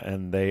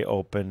 and they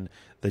open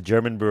the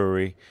German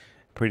brewery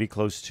pretty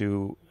close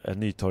to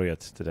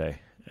Nytorget today.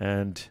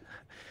 And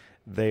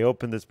they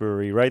opened this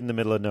brewery right in the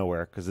middle of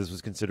nowhere because this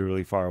was considered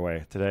really far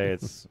away. Today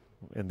it's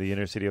in the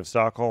inner city of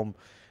Stockholm,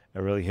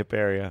 a really hip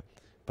area.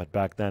 But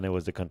back then it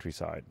was the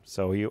countryside.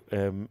 So he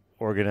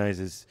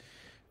organizes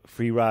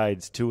free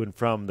rides to and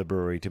from the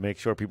brewery to make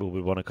sure people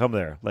would want to come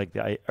there, like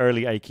the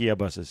early IKEA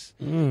buses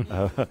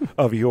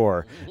of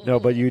yore. No,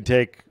 but you'd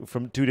take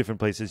from two different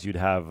places. You'd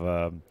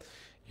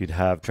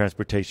have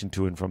transportation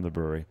to and from the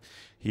brewery.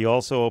 He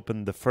also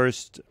opened the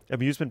first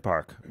amusement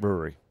park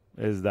brewery.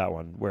 Is that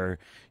one where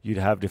you'd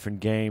have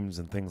different games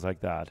and things like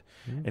that.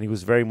 And he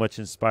was very much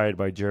inspired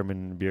by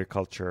German beer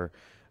culture,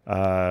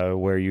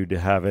 where you'd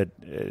have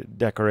it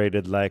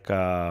decorated like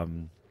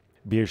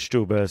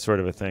Bierstube sort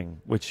of a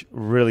thing, which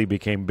really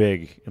became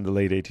big in the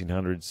late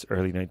 1800s,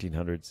 early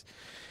 1900s.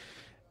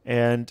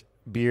 And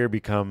beer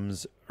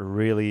becomes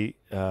really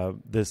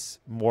this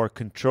more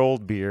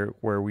controlled beer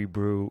where we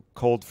brew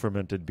cold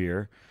fermented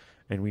beer,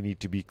 and we need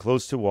to be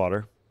close to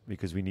water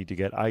because we need to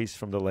get ice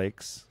from the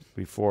lakes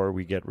before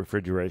we get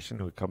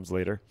refrigeration, which comes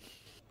later.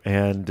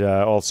 And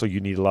also you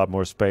need a lot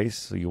more space,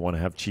 so you want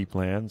to have cheap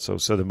land. So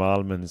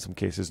Södermalm, and in some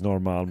cases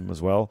Norrmalm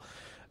as well,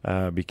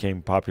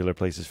 became popular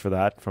places for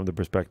that from the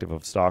perspective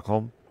of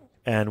Stockholm.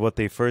 And what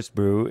they first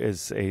brew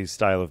is a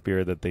style of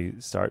beer that they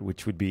start,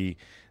 which would be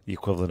the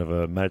equivalent of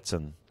a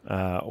Märzen,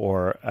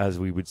 or as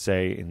we would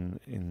say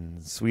in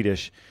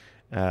Swedish,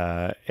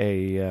 a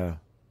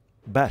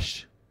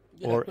Bärs,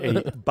 or a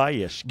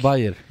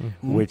Bayersk,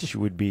 which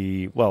would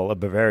be, well, a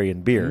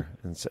Bavarian beer,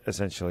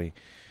 essentially.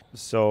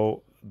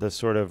 So the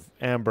sort of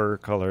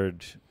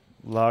amber-colored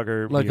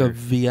lager like beer. a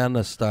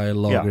Vienna-style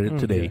lager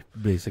today,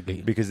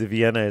 basically. Because the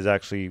Vienna is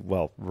actually,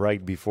 well,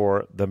 right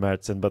before the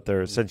Märzen, but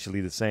they're essentially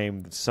the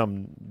same.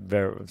 Some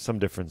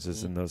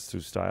differences in those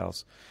two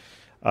styles.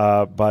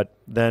 But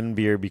then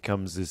beer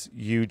becomes this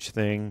huge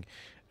thing,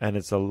 and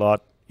it's a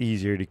lot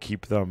easier to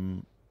keep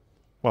the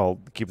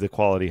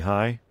quality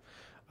high,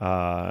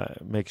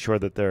 make sure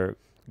that they're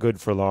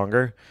good for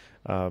longer.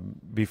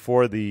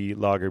 Before the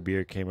lager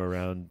beer came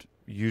around,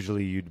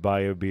 usually you'd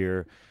buy a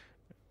beer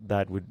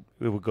that would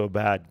go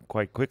bad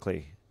quite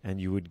quickly, and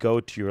you would go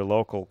to your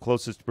local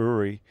closest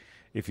brewery.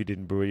 If you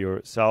didn't brew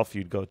yourself,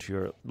 you'd go to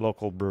your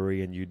local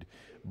brewery and you'd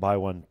buy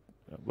one,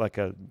 like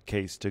a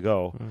case to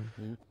go.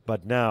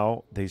 But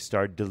now they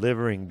start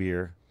delivering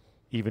beer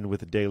even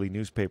with a daily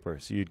newspaper,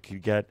 so you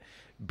could get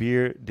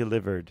beer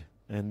delivered,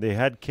 and they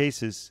had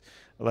cases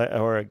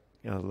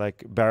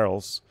like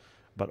barrels,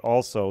 but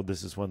also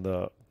this is when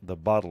the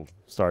bottle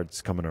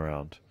starts coming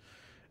around.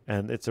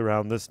 And it's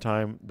around this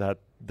time that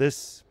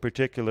this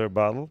particular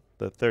bottle,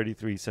 the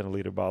 33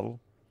 centiliter bottle,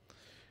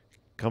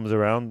 comes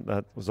around.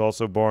 That was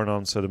also born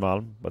on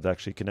Södermalm, but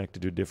actually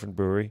connected to a different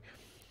brewery.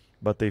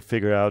 But they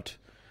figure out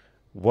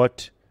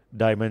what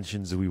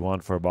dimensions do we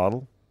want for a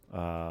bottle.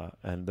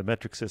 And the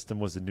metric system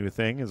was a new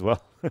thing as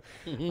well.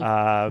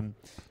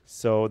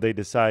 So they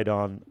decide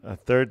on a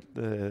third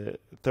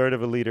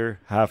of a liter,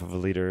 half of a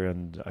liter,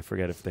 and I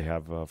forget if they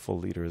have a full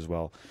liter as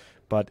well.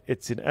 But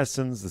it's in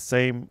essence the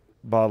same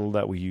bottle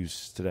that we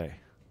use today,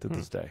 to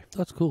this day.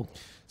 That's cool.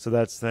 So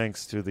that's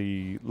thanks to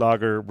the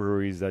lager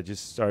breweries that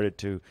just started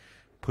to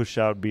push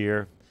out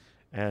beer.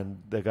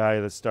 And the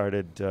guy that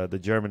started the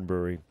German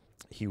brewery,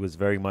 he was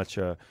very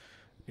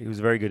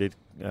good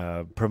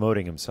at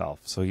promoting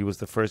himself. So he was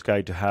the first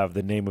guy to have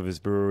the name of his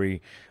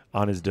brewery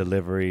on his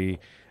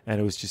delivery,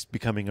 and it was just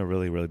becoming a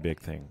really, really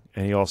big thing.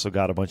 And he also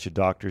got a bunch of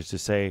doctors to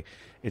say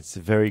it's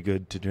very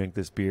good to drink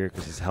this beer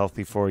because it's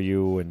healthy for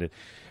you and it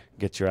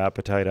gets your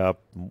appetite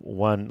up.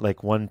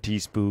 One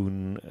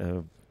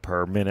teaspoon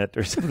per minute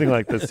or something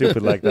like that,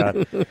 stupid like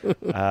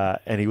that.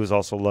 And he was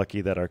also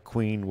lucky that our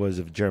queen was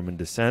of German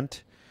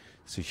descent.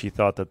 So she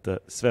thought that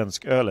the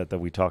svensk ölet that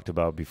we talked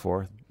about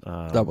before,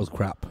 that was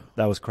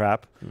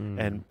crap.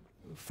 And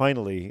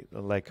finally,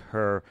 like,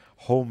 her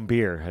home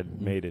beer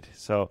had made it.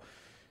 So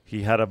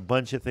he had a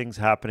bunch of things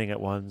happening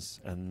at once,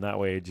 and that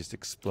way it just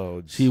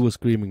explodes. She was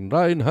screaming,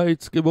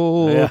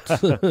 Reinheitsgebot!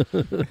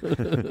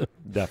 Yeah.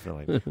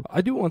 Definitely.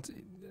 I do want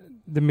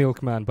the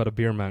milkman, but a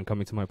beer man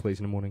coming to my place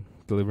in the morning,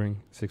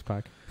 delivering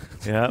 6-pack.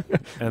 Yeah,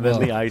 and then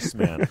the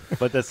Iceman.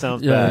 But that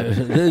sounds Yeah,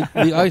 bad.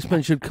 the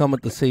Iceman should come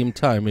at the same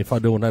time if I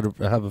don't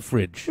have a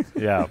fridge.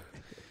 Yeah.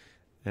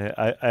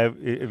 Have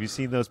you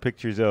seen those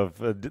pictures of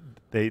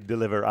they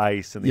deliver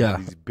ice and they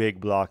have these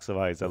big blocks of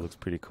ice? That looks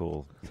pretty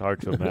cool. It's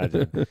hard to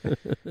imagine.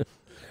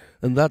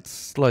 And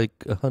that's like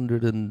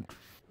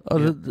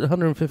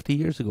 150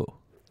 years ago.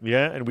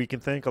 Yeah, and we can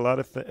thank a lot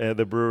of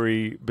the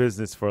brewery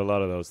business for a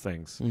lot of those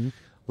things,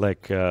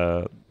 like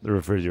the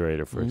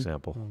refrigerator, for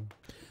example.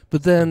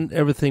 But then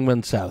everything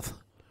went south.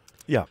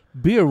 Yeah.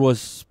 Beer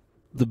was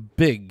the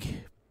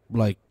big,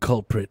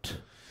 culprit.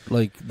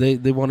 Like,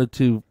 they wanted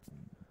to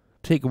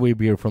take away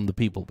beer from the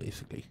people,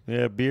 basically.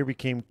 Yeah, beer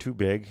became too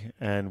big,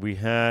 and we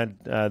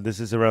had, this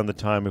is around the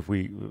time, if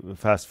we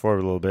fast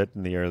forward a little bit,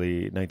 in the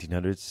early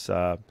 1900s,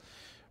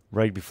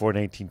 right before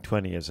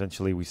 1920,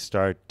 essentially, we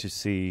start to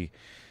see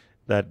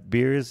that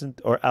beer isn't,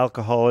 or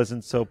alcohol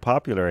isn't so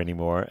popular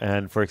anymore.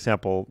 And, for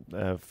example,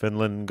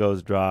 Finland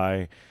goes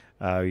dry.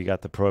 You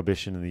got the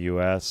prohibition in the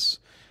U.S.,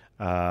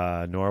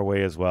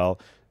 Norway as well.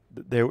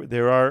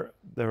 There are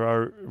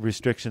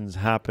restrictions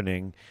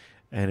happening.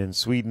 And in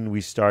Sweden, we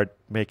start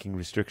making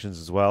restrictions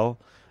as well.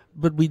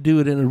 But we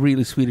do it in a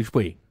really Swedish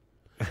way.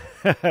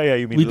 Yeah,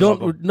 you mean we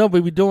don't? No,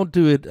 but we don't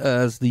do it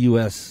as the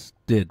U.S.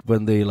 did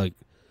when they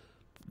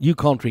you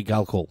can't drink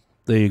alcohol.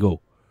 There you go.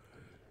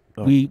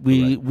 Oh,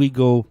 we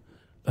go.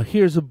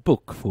 Here's a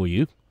book for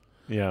you.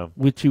 Yeah.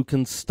 Which you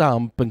can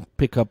stamp and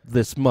pick up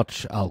this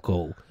much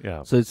alcohol.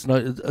 Yeah. So it's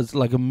not. It's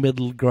like a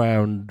middle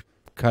ground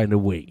kind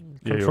of way.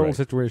 Yeah, Control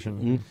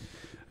situation. Mm.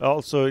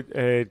 Also,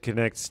 it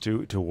connects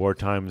to war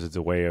times. It's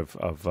a way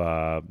of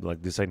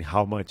deciding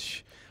how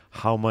much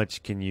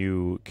can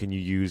you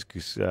use,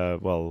 because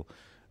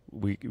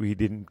we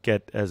didn't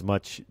get as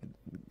much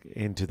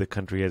into the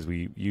country as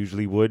we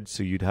usually would,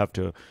 so you'd have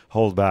to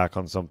hold back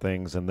on some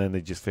things, and then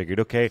they just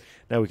figured, okay,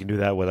 now we can do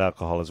that with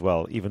alcohol as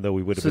well, even though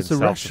we would have been It's a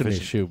self-sufficient.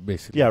 ration issue,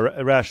 basically. Yeah,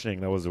 rationing,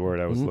 that was the word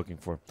I was looking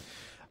for.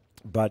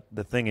 But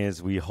the thing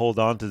is, we hold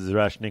on to the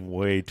rationing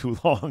way too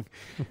long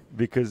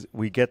because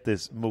we get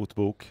this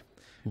motbok,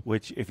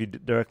 which, if you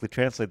directly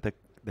translate the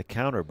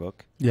counter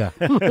book,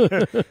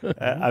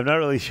 I'm not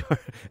really sure.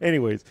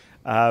 Anyways,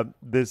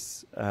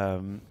 this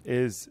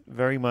is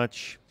very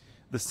much,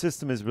 the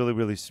system is really,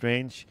 really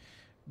strange,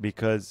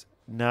 because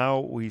now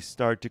we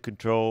start to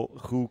control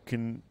who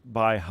can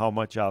buy how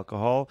much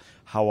alcohol,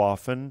 how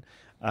often,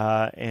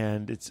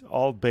 and it's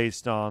all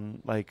based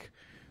on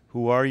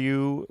who are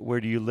you?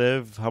 Where do you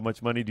live? How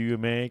much money do you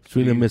make? It's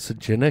really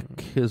misogynic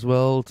as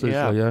well.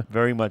 Yeah,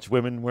 very much.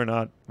 Women were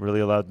not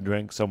really allowed to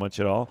drink so much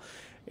at all.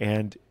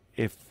 And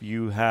if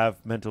you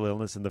have mental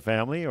illness in the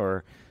family,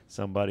 or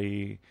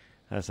somebody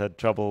has had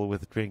trouble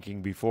with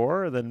drinking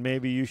before, then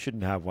maybe you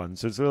shouldn't have one.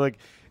 So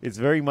it's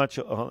very much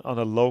on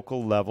a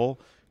local level,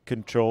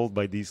 controlled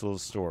by these little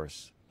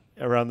stores.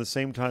 Around the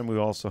same time, we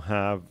also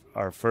have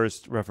our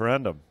first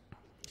referendum,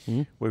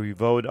 where we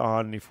vote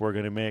on if we're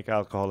going to make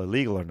alcohol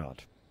illegal or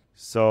not.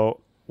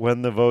 So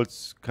when the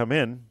votes come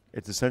in,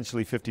 it's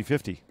essentially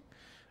 50-50.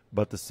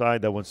 But the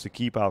side that wants to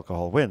keep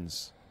alcohol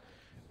wins.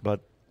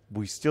 But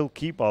we still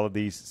keep all of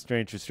these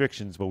strange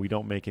restrictions, but we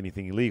don't make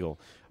anything illegal.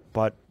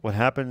 But what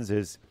happens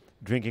is,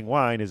 drinking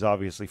wine is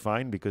obviously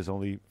fine, because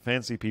only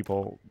fancy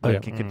people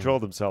can control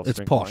themselves. It's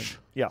drink posh. Wine.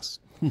 Yes.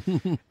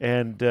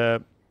 And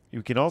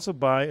you can also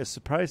buy a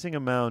surprising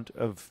amount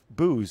of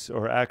booze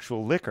or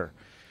actual liquor,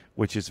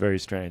 which is very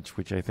strange,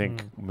 which I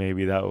think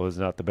maybe that was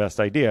not the best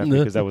idea,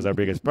 because that was our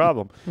biggest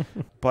problem.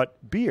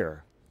 But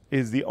beer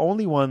is the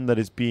only one that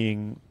is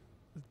being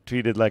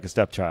treated like a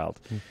stepchild,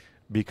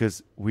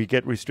 because we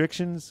get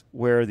restrictions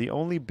where the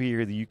only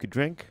beer that you could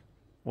drink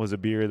was a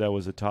beer that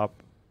was a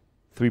top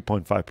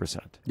 3.5%.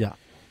 Yeah.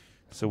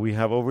 So we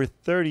have over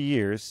 30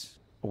 years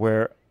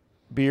where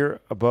beer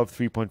above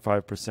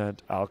 3.5%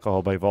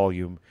 alcohol by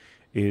volume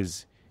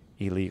is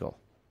illegal.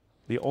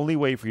 The only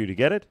way for you to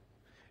get it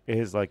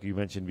is, like you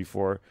mentioned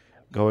before,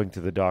 going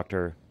to the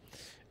doctor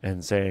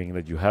and saying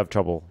that you have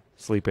trouble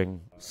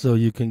sleeping. So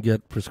you can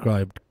get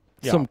prescribed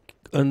some,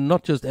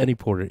 not just any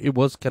porter. It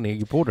was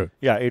Carnegie Porter.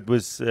 Yeah, it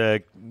was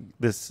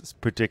this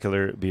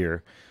particular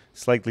beer,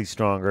 slightly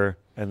stronger,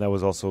 and that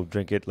was also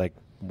drink it like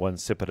one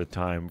sip at a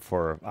time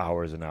for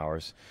hours and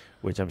hours,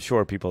 which I'm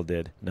sure people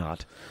did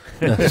not.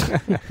 No,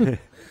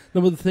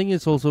 but the thing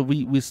is also,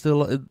 we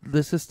still,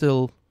 this is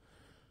still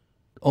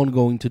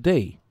ongoing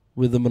today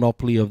with the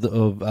monopoly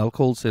of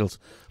alcohol sales.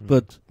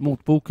 But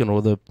motboken,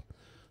 or the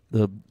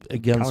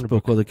against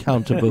book, or the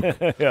counter book,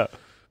 Yeah.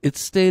 it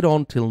stayed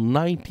on till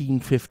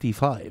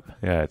 1955.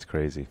 Yeah, it's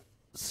crazy.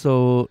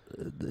 So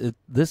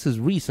this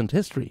is recent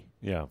history.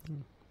 Yeah.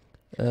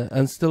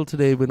 And still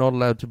today, we're not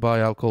allowed to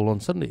buy alcohol on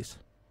Sundays.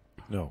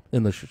 No.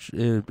 In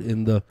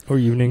the or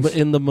evenings,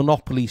 in the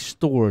monopoly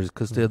stores,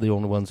 because they're the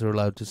only ones who are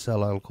allowed to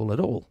sell alcohol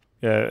at all.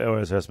 or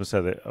as Rasmus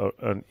said,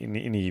 in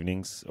the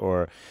evenings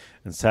or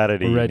on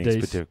Saturday Or red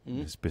evenings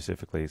days.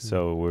 specifically.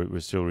 So we're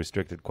still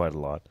restricted quite a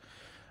lot.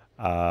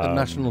 And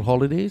national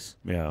holidays.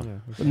 Yeah.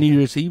 New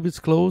Year's Eve is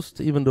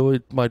closed, even though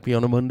it might be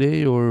on a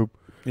Monday, or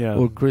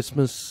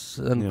Christmas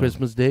and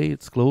Christmas Day,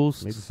 it's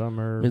closed.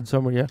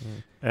 Midsummer, yeah.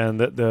 And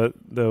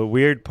the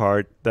weird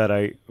part that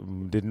I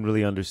didn't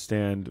really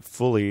understand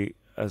fully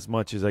as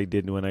much as I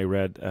did when I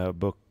read a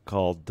book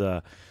called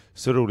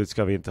Så roligt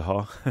ska vi inte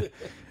ha.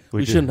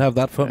 We shouldn't have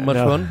that much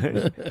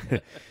fun.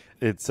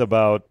 It's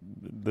about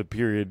the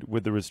period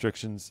with the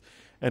restrictions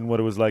and what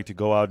it was like to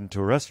go out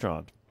into a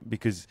restaurant,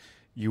 because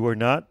you are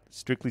not,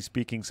 strictly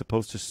speaking,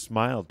 supposed to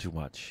smile too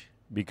much,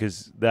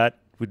 because that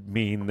would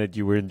mean that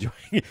you were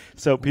enjoying it.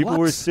 So people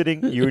were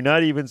sitting, you're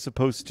not even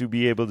supposed to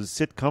be able to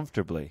sit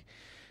comfortably,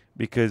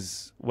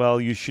 because,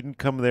 well, you shouldn't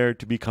come there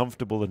to be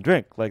comfortable and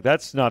drink. Like,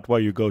 that's not why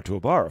you go to a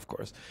bar, of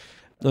course.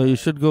 No, you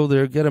should go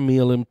there, get a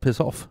meal, and piss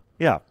off.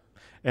 Yeah.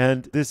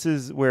 And this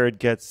is where it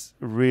gets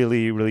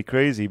really, really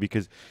crazy,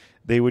 because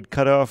they would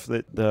cut off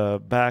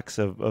the backs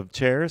of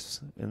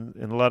chairs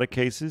in a lot of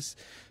cases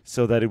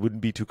so that it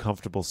wouldn't be too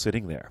comfortable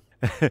sitting there.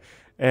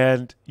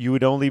 And you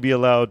would only be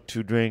allowed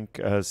to drink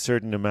a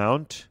certain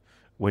amount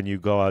when you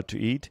go out to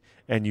eat,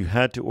 and you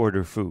had to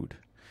order food.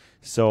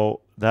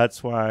 So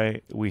that's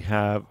why we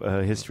have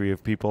a history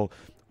of people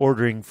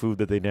ordering food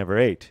that they never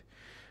ate.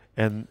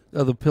 And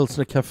the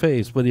Pilsner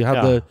cafes, where you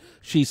have the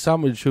cheese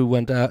sandwich who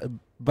went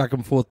back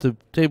and forth to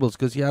tables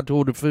because you had to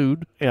order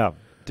food. Yeah,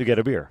 to get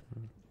a beer.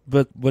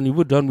 But when you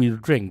were done with your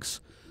drinks,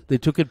 they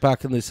took it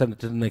back and they sent it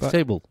to the next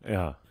table.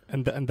 Yeah.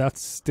 And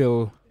that's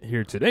still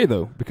here today,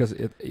 though, because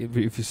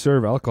if you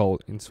serve alcohol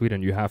in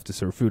Sweden, you have to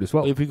serve food as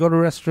well. If you go to a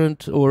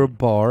restaurant or a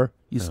bar,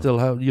 you still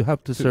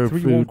have to serve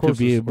food to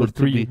be able to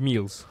three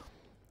meals.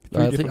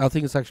 I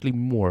think it's actually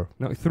more.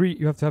 No, 3.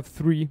 You have to have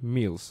 3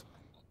 meals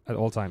at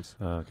all times.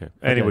 Okay.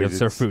 Anyway,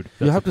 serve food.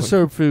 You have to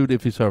serve food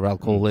if you serve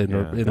alcohol in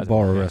a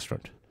bar or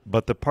restaurant.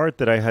 But the part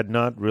that I had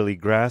not really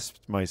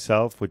grasped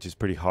myself, which is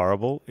pretty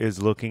horrible,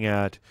 is looking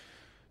at,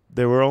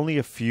 there were only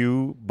a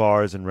few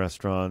bars and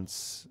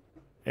restaurants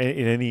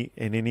in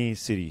any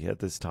city at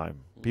this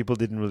time. People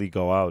didn't really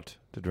go out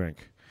to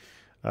drink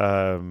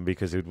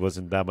because it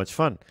wasn't that much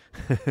fun.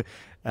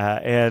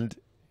 And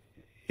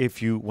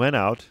if you went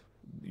out,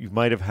 you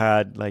might have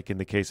had, like in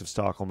the case of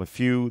Stockholm, a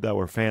few that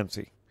were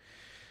fancy.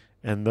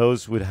 And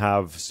those would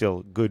have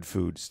still good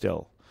food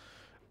still.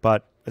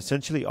 But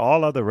essentially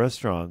all other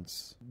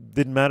restaurants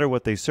didn't matter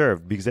what they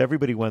served, because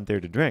everybody went there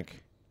to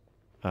drink,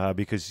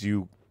 because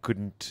you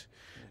couldn't,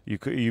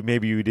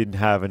 maybe you didn't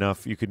have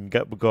enough, you couldn't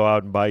go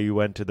out and buy, you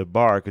went to the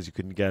bar because you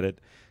couldn't get it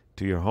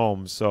to your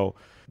home. So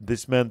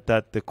this meant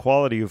that the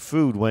quality of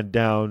food went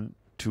down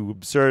to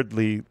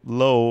absurdly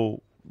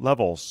low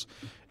levels,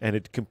 and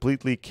it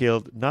completely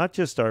killed not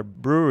just our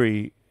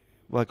brewery,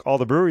 like all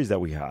the breweries that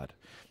we had,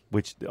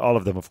 which all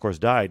of them, of course,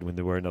 died when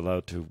they weren't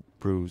allowed to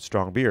brew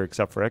strong beer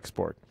except for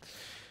export.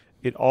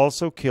 It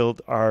also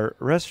killed our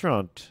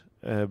restaurant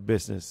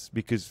business,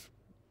 because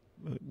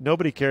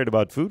nobody cared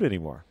about food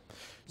anymore.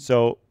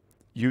 So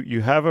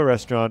you have a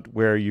restaurant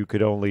where you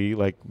could only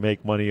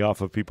make money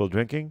off of people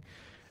drinking.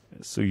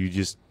 So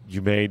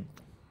you made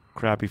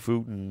crappy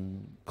food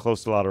and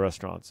closed a lot of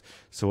restaurants.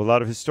 So a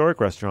lot of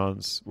historic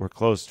restaurants were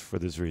closed for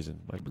this reason.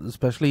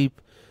 Especially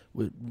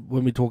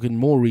when we talk in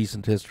more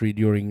recent history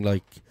during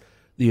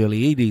the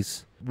early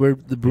 80s, where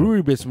the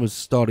brewery business was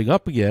starting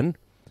up again,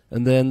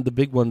 and then the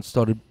big ones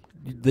started,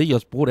 they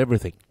just bought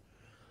everything.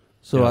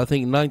 So I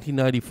think in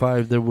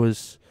 1995 there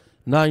was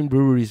 9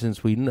 breweries in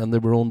Sweden, and they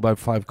were owned by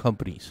 5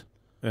 companies.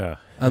 Yeah.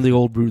 And they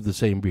all brewed the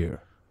same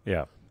beer.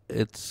 Yeah.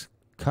 It's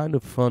kind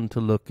of fun to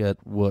look at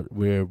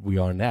where we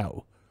are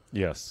now.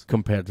 Yes.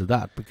 Compared to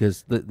that,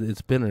 because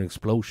it's been an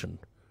explosion.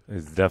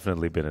 It's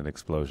definitely been an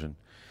explosion.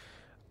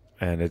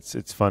 And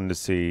it's fun to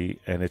see,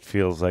 and it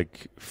feels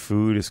like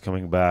food is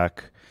coming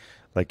back.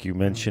 Like you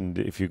mentioned,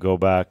 if you go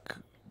back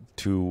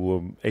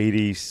to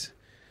 80s,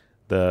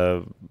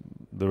 the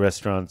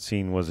restaurant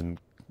scene wasn't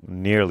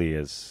nearly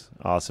as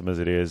awesome as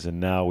it is, and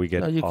now we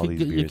get all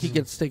these beers. You can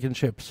get steak and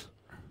chips.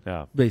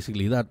 Yeah.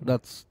 Basically,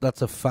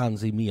 that's a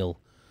fancy meal.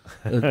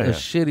 A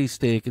shitty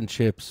steak and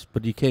chips,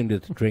 but you came to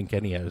drink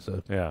anyhow.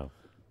 So yeah.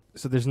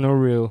 So there's no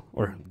real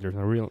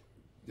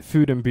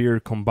food and beer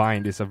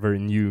combined is a very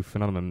new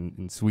phenomenon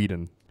in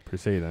Sweden per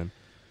se. Then,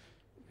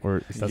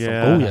 or is that something?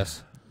 Oh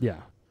yes, yeah.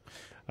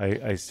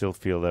 I still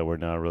feel that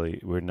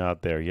we're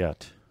not there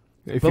yet.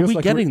 But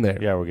we're getting there.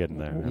 Yeah, we're getting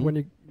there. When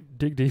you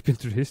dig deep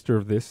into the history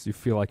of this, you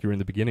feel like you're in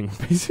the beginning,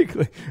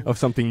 basically, of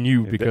something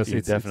new, because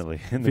it's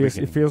definitely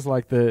it feels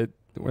like the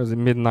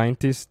mid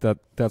 90s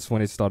that's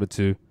when it started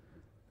to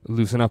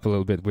loosen up a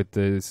little bit, with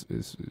the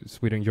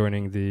Sweden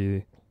joining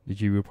the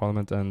EU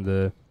Parliament and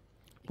the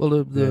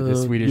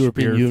Swedish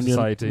European Beer Union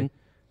Society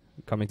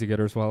coming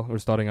together as well, or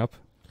starting up.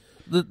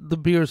 The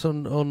beers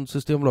on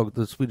Systembolaget,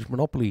 the Swedish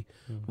monopoly,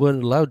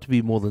 weren't allowed to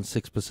be more than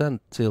 6%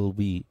 till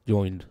we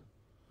joined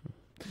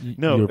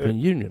European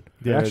Union.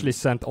 They actually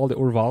sent all the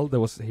Orval that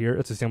was here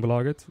at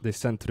Systembolaget, they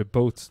sent to the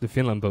boats, the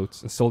Finland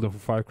boats, and sold them for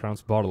 5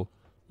 crowns a bottle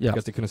Yeah,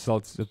 Because they couldn't sell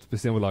it at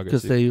Systembolaget.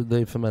 because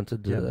they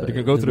fermented. But you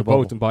can go to in the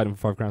bottle. boat and buy them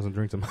for 5 crowns and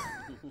drink them.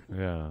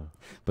 Yeah.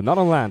 But not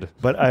on land.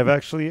 But I've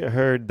actually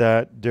heard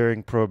that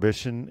during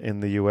Prohibition in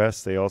the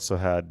U.S., they also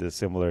had this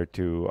similar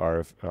to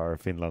our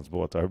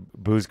Finlandsbåt, our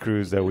booze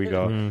cruise that we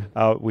go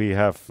out. We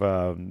have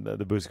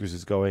the booze cruise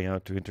is going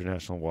out to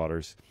international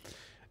waters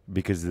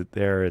because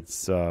there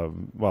it's,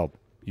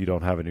 you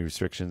don't have any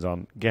restrictions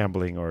on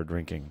gambling or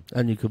drinking.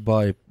 And you could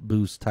buy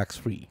booze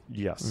tax-free.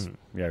 Yes.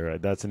 Yeah, right.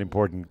 That's an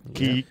important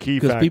key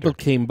Because factor. people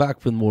came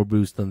back with more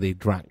booze than they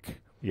drank.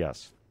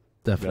 Yes.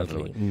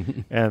 Definitely.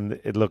 Mhm. And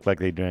it looked like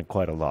they drank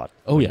quite a lot.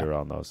 Oh, when yeah. they were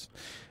on those.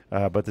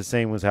 But the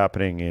same was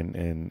happening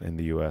in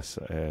the U.S.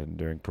 and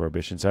during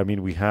Prohibition. So, I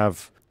mean, we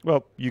have...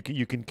 Well, you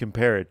can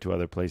compare it to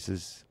other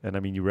places. And, I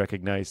mean, you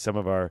recognize some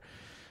of our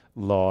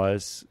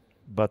laws,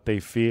 but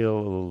they feel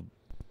a little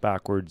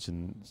backwards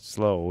and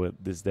slow at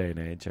this day and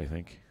age, I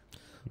think.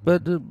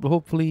 But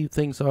hopefully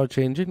things are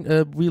changing.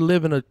 We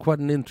live in quite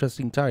an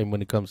interesting time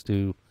when it comes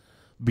to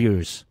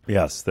beers.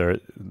 Yes,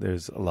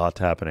 there's a lot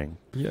happening.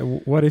 Yeah,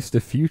 what is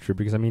the future?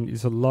 Because, I mean,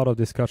 there's a lot of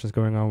discussions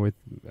going on with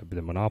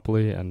the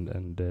monopoly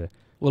and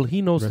Well,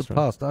 he knows the Restaurant.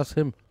 past. Ask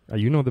him.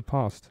 you know the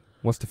past.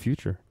 What's the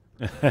future?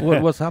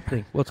 What's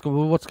happening? What's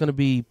going to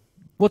be?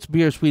 What's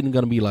Beer Sweden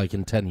going to be like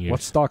in 10 years?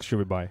 What stocks should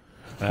we buy?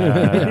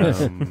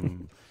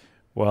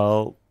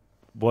 Well,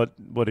 what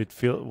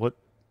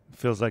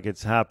feels like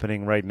it's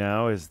happening right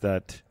now is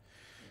that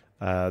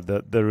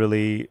the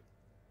really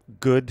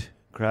good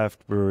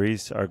craft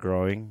breweries are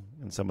growing,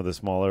 and some of the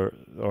smaller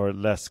or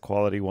less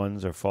quality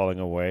ones are falling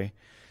away.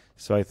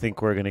 So I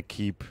think we're going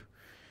to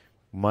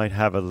might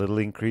have a little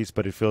increase,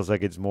 but it feels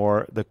like it's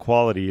more the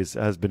quality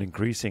has been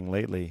increasing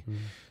lately.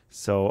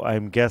 So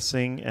I'm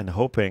guessing and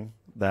hoping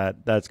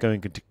that that's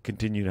going to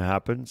continue to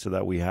happen, so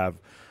that we have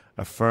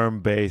a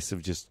firm base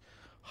of just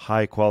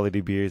high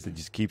quality beers that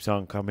just keeps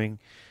on coming,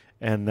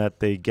 and that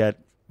they get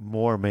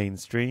more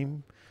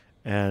mainstream,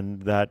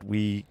 and that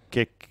we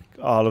kick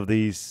all of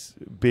these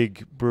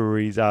big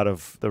breweries out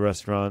of the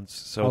restaurants,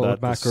 so All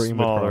that the back or in with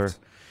smaller,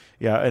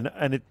 craft.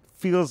 and it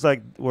feels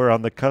like we're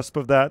on the cusp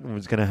of that, and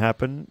it's going to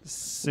happen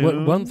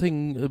soon. One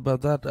thing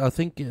about that, I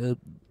think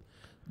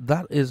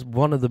that is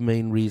one of the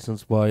main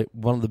reasons why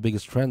one of the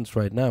biggest trends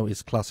right now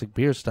is classic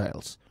beer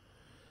styles.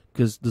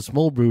 Because the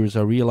small brewers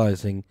are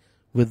realizing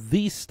with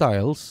these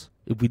styles,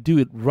 if we do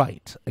it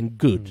right and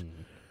good,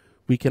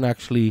 we can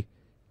actually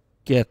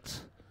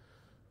get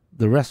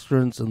the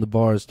restaurants and the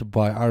bars to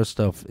buy our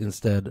stuff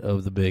instead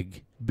of the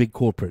big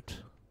corporate,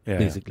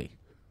 basically.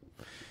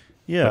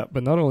 Yeah.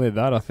 But not only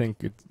that, I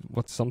think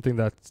what's something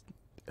that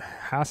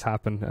has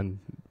happened and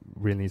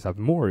really needs to have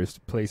more is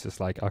places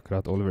like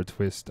Akkurat, Oliver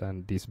Twist,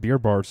 and these beer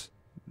bars,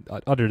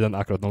 other than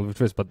Akkurat and Oliver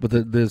Twist, but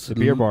there's the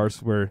beer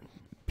bars where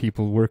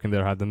people working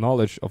there have the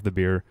knowledge of the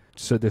beer,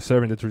 so they're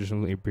serving the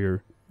traditional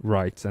beer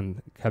right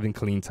and having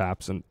clean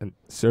taps and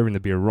serving the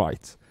beer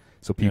right,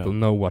 so people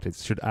know what it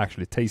should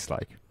actually taste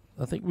like.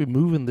 I think we're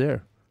moving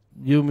there.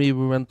 You and me,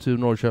 we went to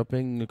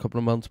Norrköping a couple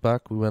of months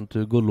back. We went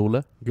to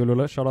Gullole.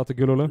 Gullole, shout out to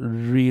Gullole.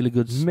 Really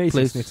good Amazing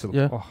place. schnitzel.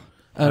 Yeah. Oh.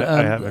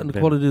 And the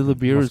quality of the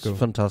beer Must is go.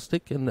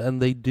 fantastic,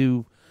 and they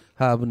do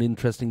have an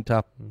interesting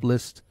tap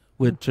list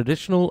with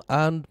traditional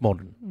and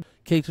modern.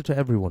 Cater to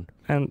everyone.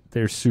 And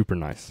they're super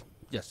nice.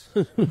 Yes.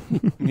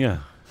 Yeah.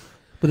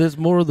 But there's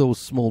more of those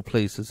small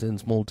places in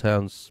small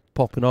towns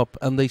popping up,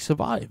 and they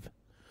survive.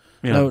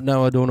 Yeah.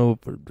 Now I don't know,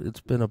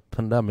 it's been a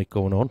pandemic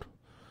going on.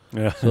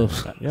 Yeah. So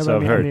Yeah, So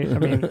but I've I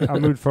mean, I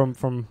moved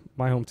from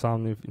my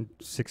hometown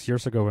 6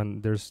 years ago,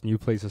 and there's new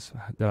places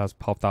that has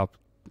popped up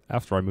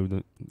after I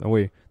moved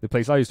away. The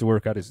place I used to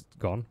work at is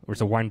gone, or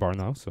it's a wine bar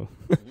now, so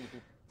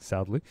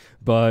sadly.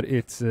 But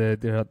it's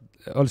they're at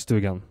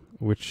Ölstugan,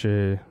 which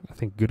I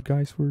think Good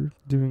Guys were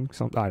doing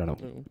something.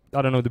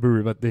 I don't know the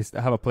brewery, but they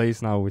have a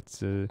place now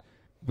with a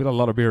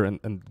lot of beer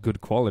and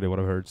good quality, what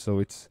I've heard.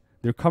 So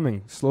they're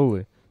coming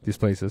slowly, these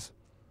places,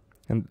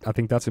 and I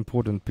think that's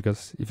important,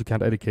 because if you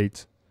can't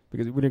educate,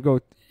 because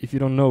if you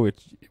don't know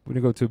it, when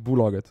you go to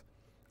Bolaget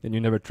and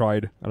you never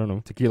tried, I don't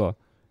know, tequila,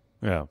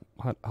 Yeah.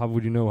 how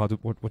would you know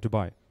what to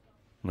buy?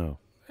 No.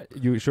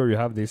 You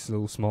have these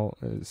little small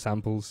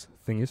samples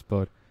thingies,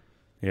 but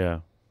Yeah.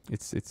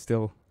 it's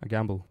still a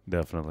gamble.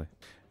 Definitely.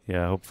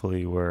 Yeah.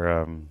 Hopefully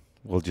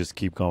we'll just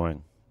keep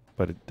going,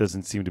 but it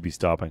doesn't seem to be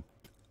stopping.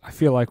 I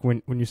feel like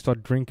when you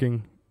start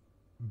drinking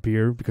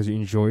beer because you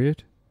enjoy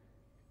it,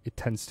 it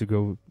tends to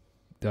go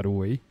the other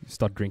way. You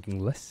start drinking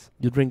less.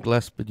 you drink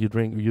less, but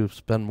you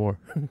spend more.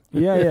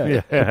 Yeah.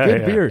 Yeah,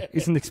 Good yeah. beer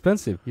isn't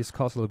expensive. It just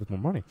costs a little bit more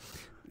money.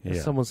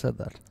 Yeah. Someone said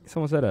that.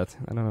 Someone said that.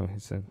 I don't know.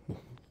 It's a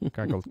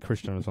guy called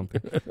Christian or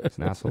something. It's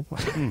an asshole.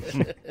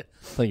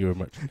 Thank you very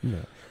much.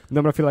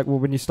 No, but I feel like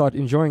when you start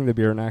enjoying the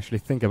beer and actually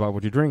think about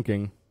what you're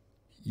drinking,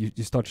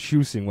 you start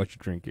choosing what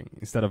you're drinking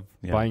instead of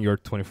buying your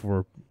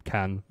 24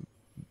 can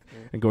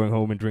and going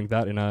home and drink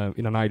that in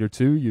a night or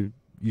two.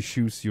 You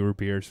choose your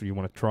beers so you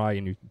want to try,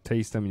 and you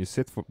taste them, and you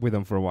sit with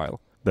them for a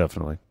while.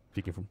 Definitely.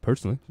 Speaking from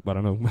personally, I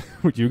don't know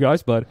with you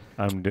guys, but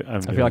I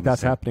feel like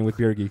that's happening with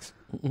Beer Geeks.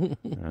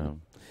 Yeah.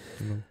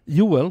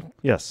 You will.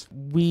 Yes.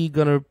 We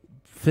gonna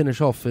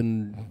finish off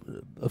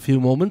in a few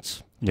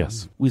moments.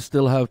 Yes. We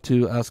still have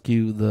to ask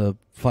you the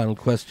final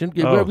question.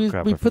 Oh, we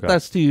crap, we I put forgot.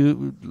 that to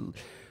you.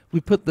 We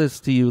put this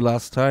to you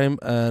last time,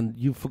 and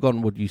you've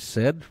forgotten what you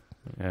said.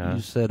 Yeah.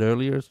 You said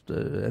earlier,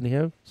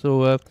 anyhow.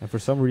 So And for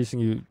some reason,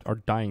 you are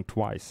dying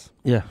twice.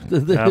 yeah,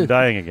 I'm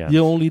dying again. you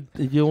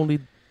only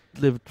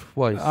live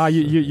twice.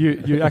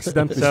 You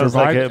accidentally Sounds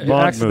like survived. a You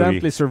Bond accidentally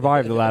movie.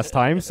 survived the last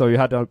time, so you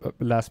had a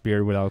last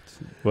beer without.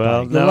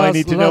 Well, The now I last-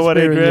 need to the know last what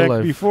I beer in your drank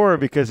life. before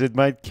because it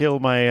might kill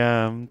my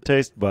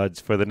taste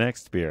buds for the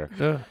next beer.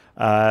 Yeah.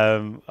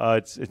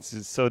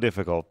 It's so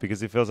difficult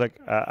because it feels like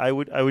I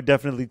would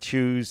definitely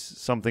choose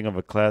something of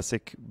a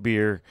classic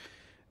beer,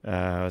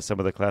 some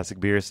of the classic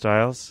beer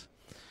styles,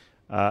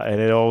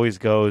 and it always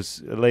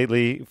goes.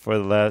 Lately, for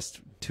the last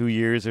 2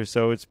 years or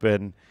so, it's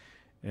been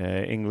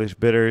English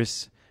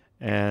bitters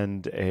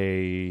and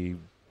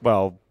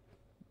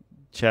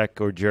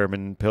Czech or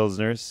German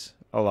pilsners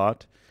a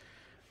lot.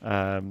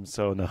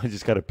 So now I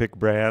just got to pick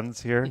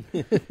brands here.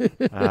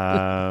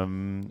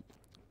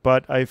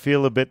 But I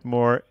feel a bit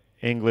more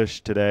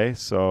English today,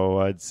 so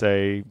I'd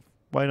say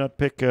why not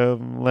pick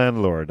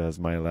Landlord as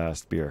my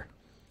last beer?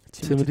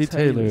 Timothy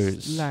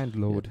Taylor's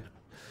Landlord.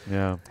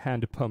 Yeah,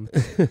 Hand pumped.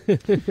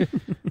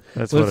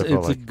 that's Well, what I it's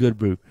felt a like. good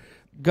brew.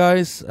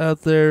 Guys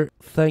out there,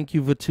 thank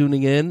you for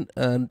tuning in,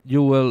 and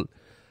you will.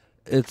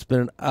 It's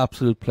been an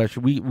absolute pleasure.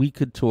 We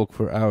could talk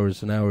for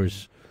hours and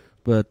hours,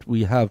 but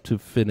we have to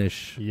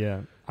finish.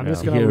 Yeah. I'm Yeah.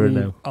 just gonna Here and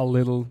leave now. a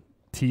little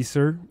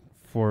teaser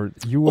for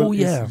Joel. Oh,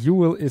 yeah.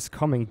 Joel is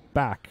coming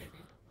back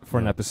for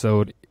an Yeah.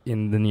 episode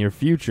in the near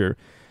future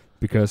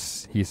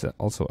because he's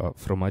also a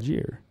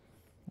fromagier.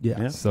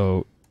 Yeah. Yeah.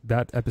 So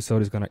that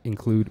episode is going to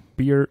include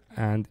beer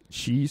and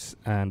cheese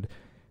and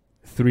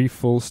 3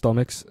 full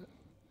stomachs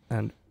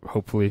and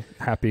hopefully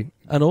happy.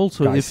 And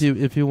also, Guys.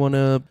 if you want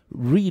to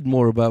read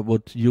more about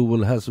what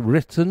Joel has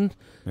written,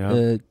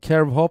 Yeah.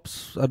 Care of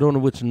Hops, I don't know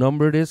which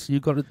number it is. You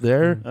got it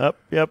there.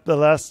 Yep. The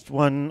last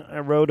one I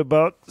wrote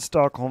about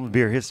Stockholm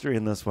beer history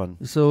in this one.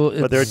 So,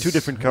 But there are it's- 2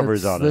 different covers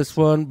it's on this it.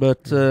 one,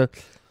 but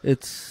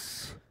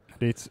it's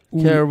It's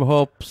Care of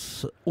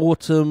Hops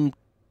Autumn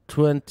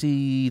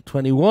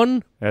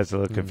 2021. That's a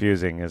little Mm.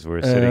 confusing as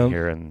we're sitting Um,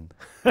 here and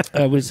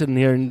We're sitting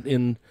here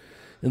in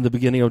the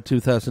beginning of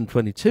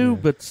 2022, Yeah.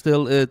 but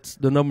still,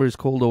 the number is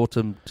called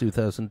Autumn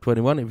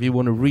 2021. If you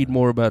want to read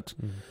more about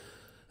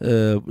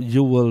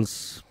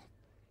Joel's,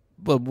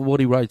 what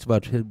he writes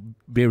about his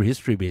beer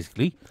history,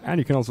 basically. And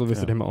you can also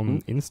visit Yeah. him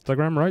on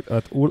Instagram, right?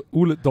 At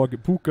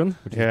Oldagboken,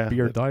 which Yeah. is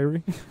beer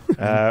diary.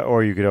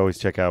 or you could always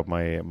check out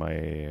my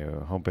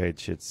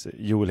homepage. It's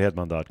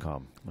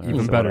joelhedman.com.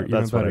 Even better,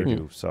 That's even what I better.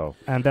 do. So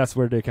And that's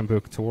where they can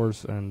book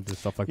tours and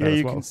stuff like yeah, that as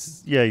you well.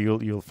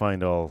 can. You'll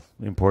find all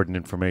important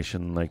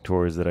information like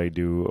tours that I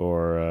do,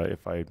 or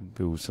if I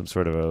do some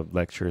sort of a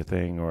lecture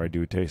thing, or I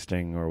do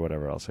tasting, or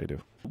whatever else I do.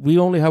 We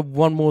only have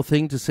one more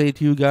thing to say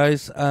to you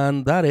guys,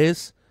 and that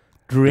is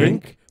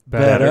drink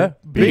better better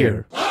beer.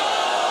 beer.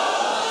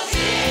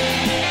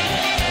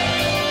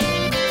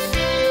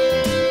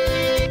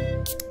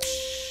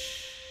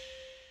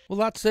 Well,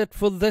 that's it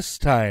for this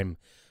time.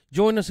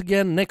 Join us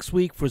again next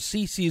week for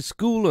CC's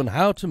School on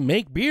how to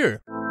make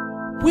beer.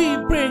 We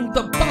bring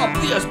the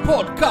bubbliest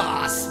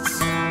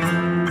podcasts.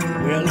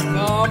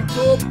 Welcome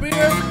to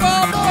Beer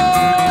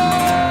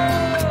Bubble!